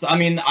about. I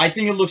mean, I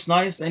think it looks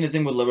nice.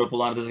 Anything with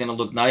Liverpool on it is gonna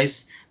look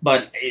nice.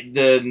 But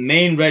the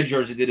main red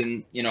jersey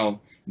didn't,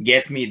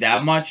 get me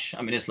that much.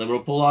 I mean, it's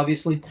Liverpool,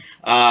 obviously.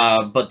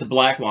 But the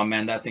black one,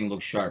 man, that thing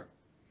looks sharp.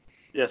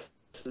 Yes.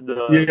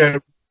 Yeah,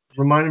 it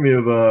reminded me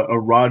of a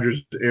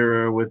Rodgers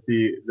era with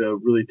the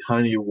really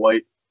tiny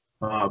white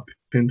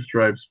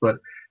pinstripes. But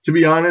to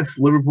be honest,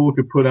 Liverpool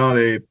could put out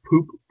a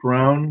poop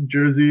brown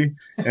jersey,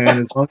 and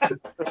as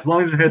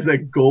long as it has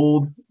that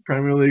gold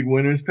Premier League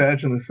winners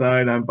patch on the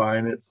side, I'm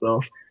buying it.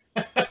 So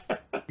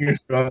fingers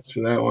crossed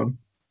for that one.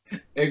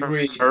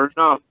 Agreed.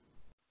 No.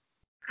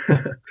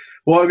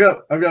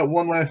 Well, I've got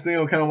one last thing.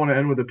 I kind of want to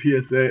end with a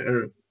PSA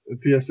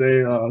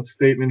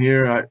statement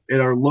here. At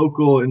our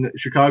local in the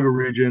Chicago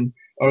region,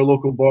 our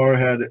local bar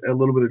had a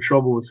little bit of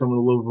trouble with some of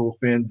the Liverpool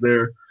fans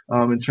there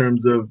in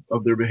terms of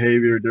their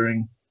behavior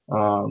during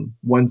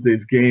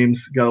Wednesday's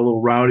games. Got a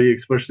little rowdy,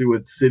 especially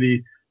with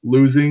City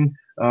losing.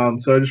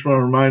 So I just want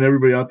to remind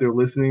everybody out there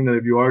listening that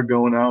if you are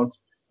going out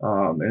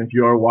and if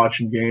you are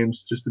watching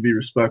games, just to be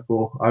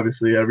respectful.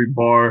 Obviously, every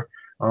bar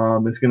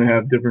is going to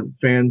have different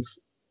fans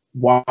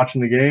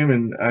watching the game.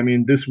 And I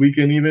mean, this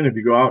weekend, even if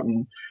you go out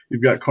and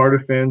you've got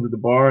Cardiff fans at the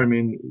bar, I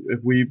mean, if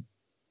we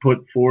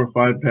put 4 or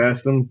 5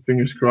 past them,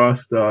 fingers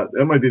crossed, that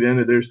might be the end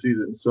of their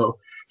season. So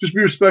just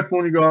be respectful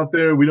when you go out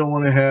there. We don't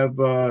want to have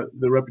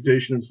the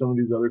reputation of some of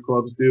these other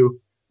clubs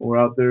do when we're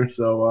out there.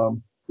 So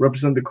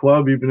represent the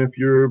club, even if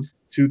you're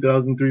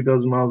 2,000,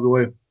 3,000 miles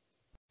away.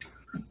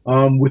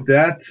 With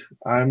that,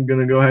 I'm going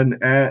to go ahead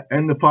and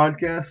end the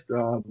podcast.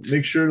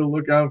 Make sure to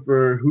look out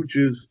for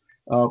Hooch's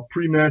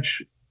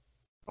pre-match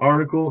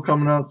article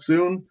coming out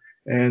soon,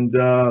 and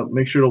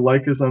make sure to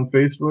like us on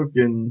Facebook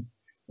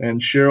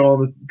and share all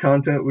the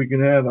content we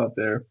can have out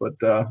there.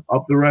 But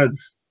up the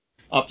Reds.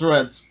 Up the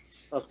Reds.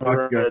 Up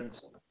the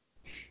Reds.